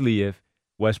 especially if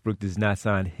Westbrook does not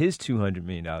sign his $200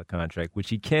 million contract, which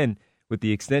he can with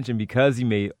the extension because he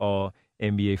made all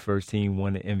NBA first team,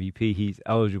 won the MVP. He's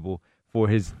eligible for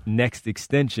his next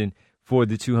extension for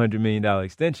the $200 million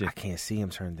extension. I can't see him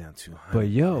turn down $200 But,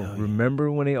 million.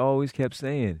 remember when they always kept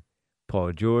saying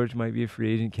Paul George might be a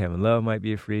free agent, Kevin Love might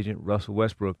be a free agent, Russell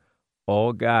Westbrook,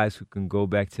 all guys who can go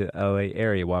back to the L.A.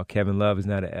 area, while Kevin Love is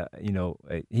not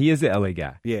he is an L.A.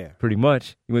 guy. Yeah. Pretty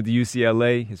much. He went to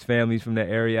UCLA. His family's from that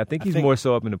area. I think he's more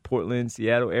so up in the Portland,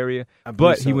 Seattle area.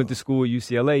 But he went to school at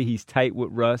UCLA. He's tight with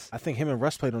Russ. I think him and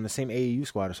Russ played on the same AAU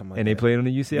squad or something like that. And they played on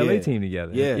the UCLA team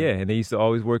together. Yeah. Yeah, and they used to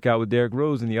always work out with Derrick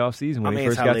Rose in the offseason when they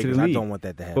first got to the league. I don't want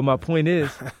that to happen. But my point is,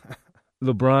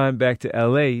 LeBron back to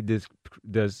L.A., does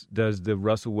the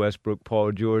Russell Westbrook,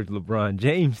 Paul George, LeBron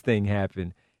James thing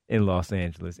happen in Los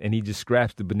Angeles? And he just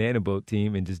scraps the banana boat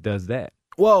team and just does that.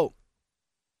 Well,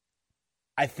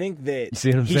 I think that you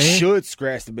see what I'm he saying? should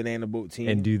scratch the banana boat team.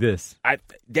 And do this.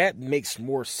 That makes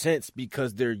more sense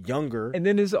because they're younger. And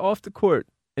then his off-the-court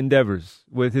endeavors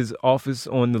with his office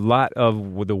on the lot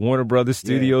of the Warner Brothers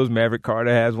Studios. Yeah. Maverick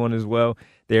Carter has one as well.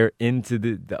 They're into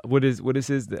the what is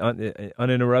his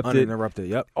uninterrupted. Uninterrupted,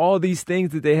 yep. All these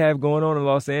things that they have going on in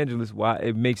Los Angeles, why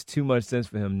it makes too much sense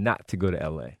for him not to go to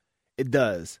L.A. It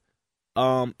does.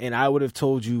 And I would have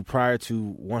told you prior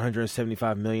to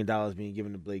 $175 million being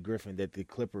given to Blake Griffin that the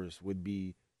Clippers would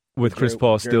be with Chris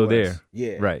Paul still West. there.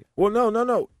 Yeah. Right. Well,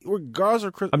 no. Regardless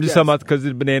of Chris, I'm just talking about because of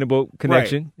the banana boat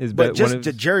connection. Right. But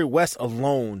just Jerry West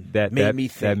alone made me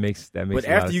think. That makes But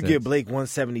after you get Blake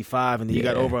 175 and then you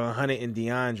got over 100 in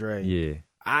DeAndre,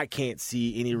 I can't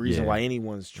see any reason why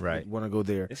anyone's want to go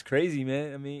there. It's crazy,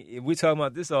 man. I mean, we're talking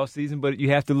about this offseason, but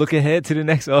you have to look ahead to the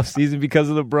next offseason because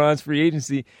of LeBron's free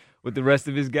agency with the rest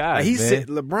of his guys.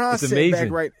 LeBron's sitting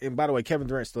back right. And by the way, Kevin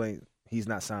Durant still ain't. He's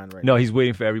not signed right now. No, he's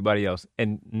waiting for everybody else.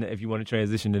 And if you want to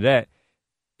transition to that,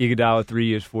 Iguodala 3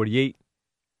 years, 48.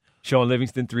 Sean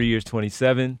Livingston 3 years,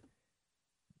 27.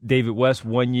 David West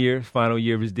 1 year, final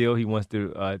year of his deal. He wants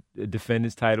to defend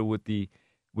his title with the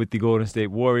Golden State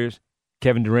Warriors.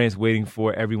 Kevin Durant's waiting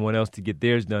for everyone else to get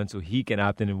theirs done so he can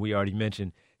opt in. And we already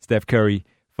mentioned Steph Curry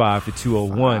 5 for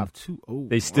 201.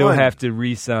 They still have to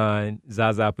re-sign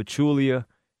Zaza Pachulia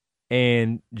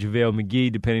and JaVale McGee,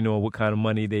 depending on what kind of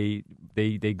money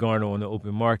they garner on the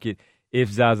open market. If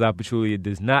Zaza Pachulia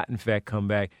does not, in fact, come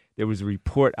back, there was a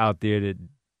report out there that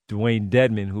Dwayne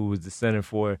Dedmon, who was the center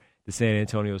for the San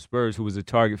Antonio Spurs, who was a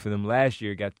target for them last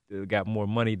year, got more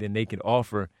money than they could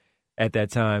offer at that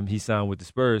time he signed with the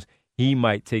Spurs. He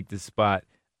might take the spot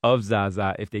of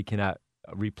Zaza if they cannot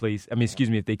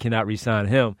if they cannot re-sign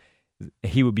him.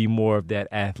 He would be more of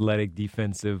that athletic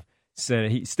defensive center.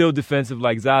 He's still defensive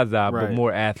like Zaza, but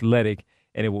more athletic,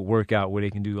 and it would work out where they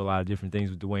can do a lot of different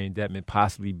things with Dwayne Dedmon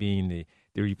possibly being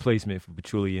the replacement for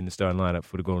Pachulia in the starting lineup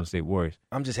for the Golden State Warriors.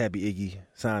 I'm just happy Iggy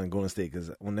signed Golden State because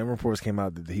when the reports came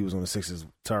out that he was on the Sixers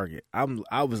target,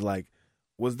 I was like,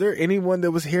 was there anyone that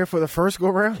was here for the first go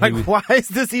round? Like, why is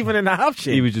this even an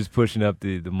option? He was just pushing up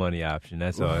the money option.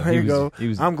 That's all. There you go.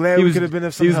 I'm glad we could have been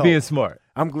of some help. He was being smart.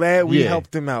 I'm glad we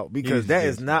helped him out because that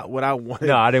is not what I wanted.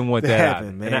 No, I didn't want that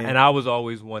happen, man. And I was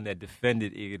always one that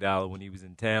defended Iguodala when he was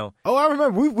in town. Oh, I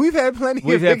remember. We've had plenty.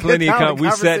 We've had plenty of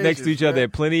conversations. We sat next to each other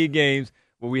at plenty of games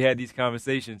where we had these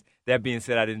conversations. That being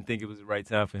said, I didn't think it was the right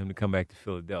time for him to come back to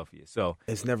Philadelphia. So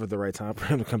it's never the right time for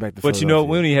him to come back to Philadelphia. But,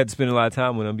 Philadelphia. we only had to spend a lot of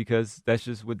time with him because that's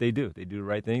just what they do. They do the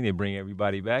right thing. They bring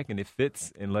everybody back, and it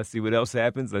fits. And let's see what else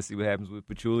happens. Let's see what happens with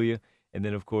Pachulia. And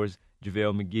then, of course,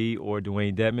 JaVale McGee or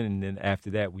Dwayne Dedmon. And then after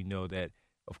that, we know that,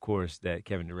 of course, that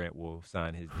Kevin Durant will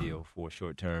sign his deal for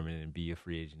short term and then be a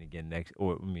free agent again next.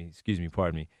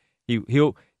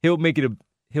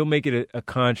 He'll make it a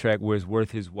contract where it's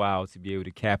worth his while to be able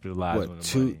to capitalize on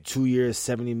the money. 2 years,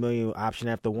 $70 million option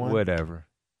after one? Whatever.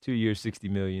 2 years, $60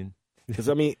 million. Because,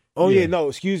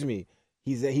 excuse me.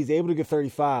 He's able to get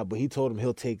 35, but he told him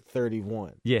he'll take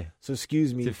 31. Yeah. So,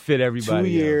 excuse me. To fit everybody 2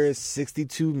 years,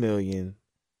 $62 million.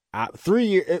 3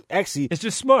 years. Actually, it's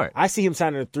just smart. I see him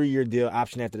signing a 3-year deal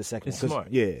option after the second. It's smart.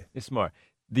 Yeah. It's smart.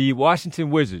 The Washington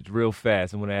Wizards, real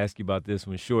fast, I'm going to ask you about this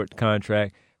one. Short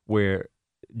contract where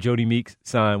Jody Meeks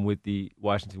signed with the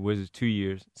Washington Wizards 2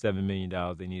 years, $7 million.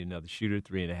 They need another shooter,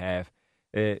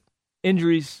 3.5.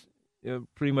 Injuries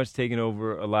pretty much taken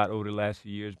over a lot over the last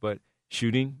few years, but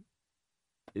shooting,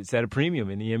 it's at a premium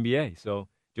in the NBA. So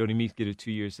Jody Meeks get a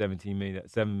 2 year,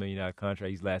 $7 million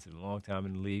contract. He's lasted a long time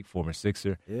in the league, former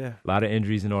Sixer. Yeah. A lot of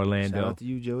injuries in Orlando. Shout out to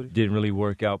you, Jody. Didn't really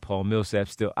work out. Paul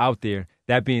Millsap's still out there.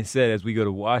 That being said, as we go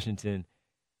to Washington,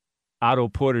 Otto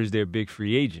Porter is their big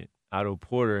free agent. Otto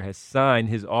Porter has signed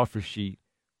his offer sheet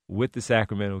with the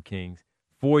Sacramento Kings.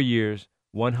 4 years,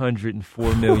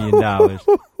 $104 million.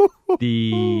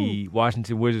 The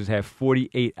Washington Wizards have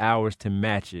 48 hours to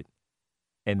match it.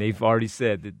 And they've already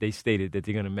said that they stated that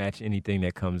they're going to match anything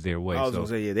that comes their way. I was so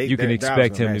going to say, you can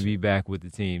expect him to be back with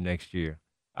the team next year,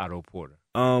 Otto Porter.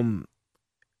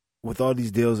 With all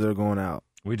these deals that are going out.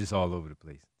 We're just all over the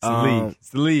place. It's the league. It's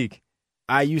the league.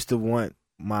 I used to want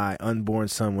my unborn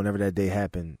son, whenever that day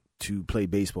happened, to play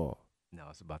baseball. No,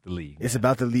 it's about the league. It's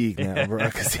about the league now, bro.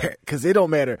 Because it don't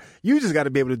matter. You just got to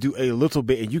be able to do a little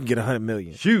bit, and you can get $100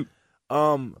 million. Shoot.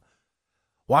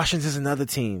 Washington's another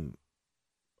team.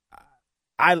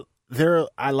 I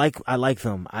like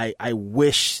them. I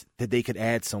wish that they could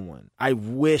add someone. I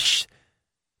wish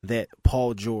that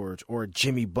Paul George or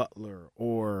Jimmy Butler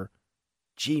or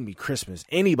Jimmy Christmas,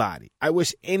 anybody. I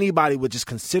wish anybody would just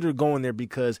consider going there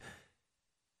because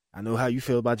I know how you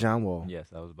feel about John Wall. Yes,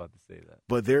 I was about to say that.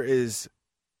 But there is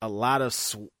a lot of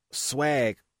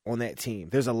swag on that team.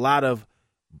 There's a lot of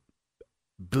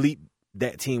bleep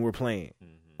that team we're playing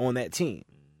on that team.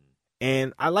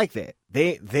 And I like that.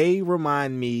 They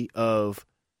remind me of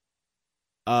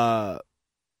the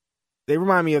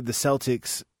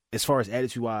Celtics as far as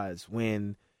attitude wise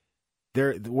when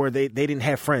they didn't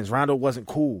have friends. Rondo wasn't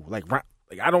cool. Like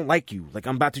I don't like you. Like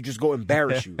I'm about to just go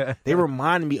embarrass you. They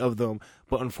remind me of them,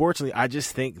 but unfortunately I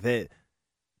just think that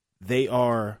they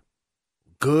are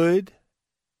good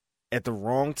at the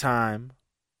wrong time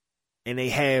and they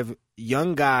have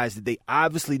young guys that they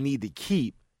obviously need to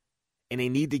keep. And they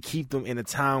need to keep them in a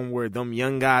time where them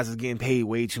young guys is getting paid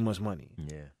way too much money.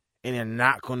 Yeah. And they're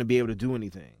not going to be able to do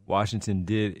anything. Washington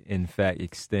did, in fact,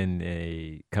 extend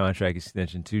a contract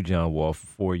extension to John Wall for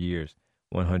 4 years,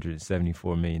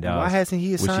 $174 million. Why hasn't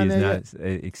he signed that yet? Which he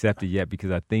has not accepted yet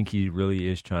because I think he really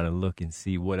is trying to look and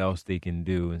see what else they can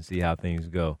do and see how things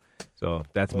go. So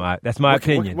that's my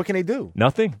opinion. What can they do?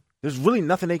 Nothing. There's really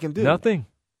nothing they can do. Nothing.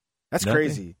 That's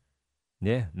crazy.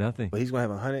 Yeah, nothing. But he's going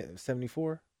to have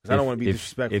 174? Because I don't want to be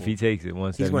disrespectful. If he takes it,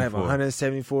 174. He's going to have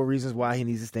 174 reasons why he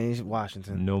needs to stay in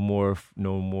Washington. No more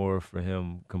for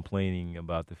him complaining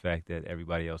about the fact that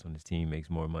everybody else on his team makes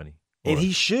more money. And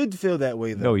he should feel that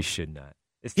way, though. No, he should not.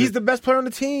 He's the best player on the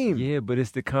team. Yeah, but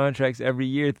it's the contracts every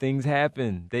year. Things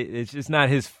happen. It's just not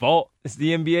his fault. It's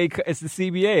the NBA. It's the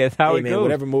CBA. That's how it goes.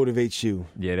 Whatever motivates you.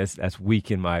 Yeah, that's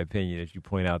weak in my opinion. As you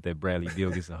point out that Bradley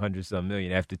Beal gets $100-some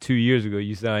million after 2 years ago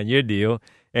you signed your deal.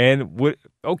 And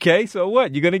okay, so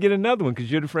what? You're gonna get another one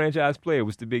because you're the franchise player.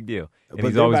 What's the big deal? And but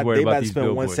he's always worried about to these spend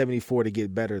billboards. 174 to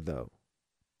get better though.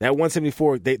 That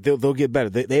 174, they'll get better.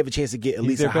 They have a chance to get at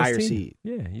least a higher seed.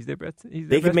 Yeah, he's their best.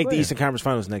 They can make the Eastern Conference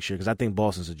Finals next year because I think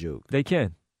Boston's a joke. They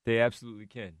can. They absolutely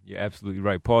can. You're absolutely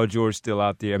right. Paul George still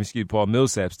out there. Paul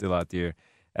Millsap's still out there,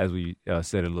 as we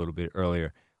said a little bit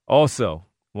earlier. Also,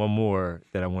 one more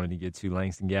that I wanted to get to: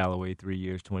 Langston Galloway, 3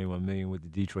 years, $21 million with the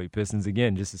Detroit Pistons.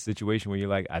 Again, just a situation where you're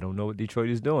like, I don't know what Detroit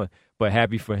is doing, but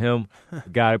happy for him. The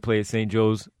guy that played at St.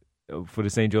 Joe's for the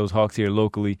St. Joe's Hawks here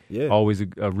locally. Yeah. Always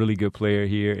a really good player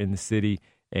here in the city,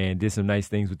 and did some nice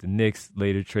things with the Knicks.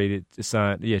 Later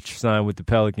signed with the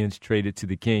Pelicans, traded to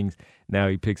the Kings. Now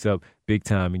he picks up big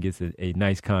time and gets a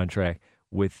nice contract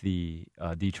with the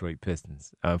Detroit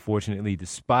Pistons. Unfortunately, the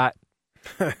spot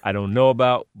I don't know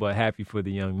about, but happy for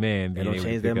the young man being able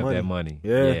to pick up that money.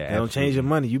 Yeah, they don't change your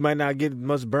money. You might not get as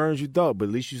much burn as you thought, but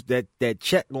at least that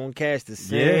check gonna cash the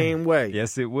same way.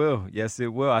 Yes, it will. Yes,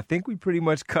 it will. I think we pretty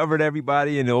much covered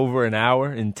everybody in over an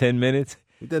hour, in 10 minutes.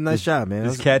 You did a nice job, man.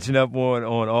 Just catching up on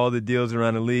all the deals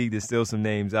around the league. There's still some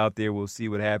names out there. We'll see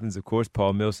what happens. Of course,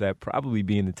 Paul Millsap probably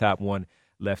being the top one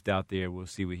left out there. We'll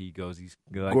see where he goes. He's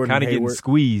kind of getting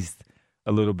squeezed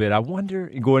a little bit. I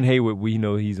wonder, Gordon Hayward, we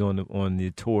know he's on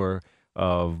the tour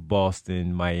of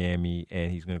Boston, Miami,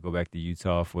 and he's going to go back to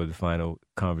Utah for the final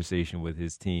conversation with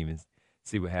his team and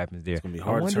see what happens there. It's going to be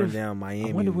hard to turn down Miami.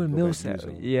 I wonder when Millsap.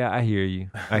 Yeah, I hear you.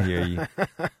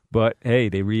 But, hey,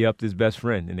 they re-upped his best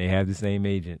friend, and they have the same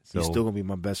agent. So he's still going to be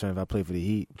my best friend if I play for the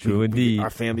Heat. True indeed. Our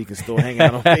family can still hang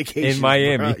out on vacation. In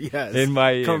Miami. Yes. In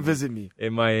Miami. Come visit me.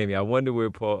 In Miami. I wonder where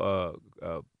Paul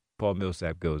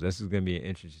Millsap goes. This is going to be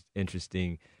an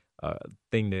interesting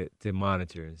thing to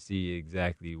monitor and see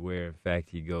exactly where, in fact,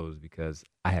 he goes, because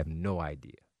I have no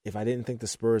idea. If I didn't think the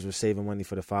Spurs were saving money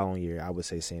for the following year, I would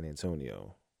say San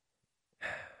Antonio.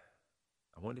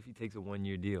 I wonder if he takes a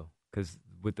 1-year deal, because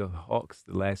with the Hawks,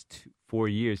 the last 4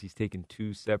 years, he's taken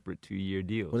 2 separate 2-year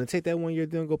deals. Well, then take that 1-year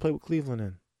deal and go play with Cleveland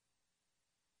then.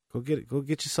 Go get it. Go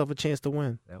get yourself a chance to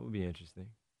win. That would be interesting.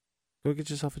 Go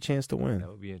get yourself a chance to win. That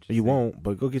would be interesting. You won't,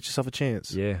 but go get yourself a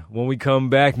chance. Yeah. When we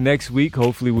come back next week,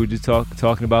 hopefully we'll just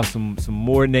talking about some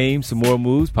more names, some more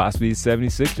moves, possibly the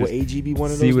 76ers. Will AG be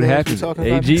one of those? See what happens.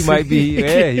 AG might be.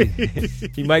 Yeah,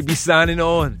 he might be signing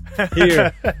on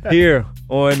here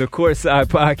on the Courtside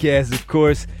Podcast, of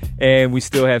course. And we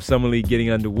still have Summer League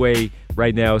getting underway.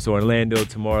 Right now it's Orlando.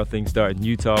 Tomorrow things start in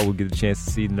Utah. We'll get a chance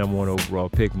to see the number 1 overall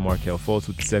pick, Markelle Fultz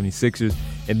with the 76ers.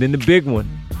 And then the big one,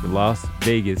 the Las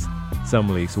Vegas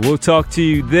Summer League. So we'll talk to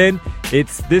you then.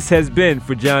 This has been,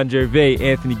 for John Gervais,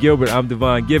 Anthony Gilbert, I'm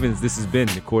Devon Givens. This has been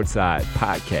the Courtside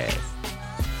Podcast.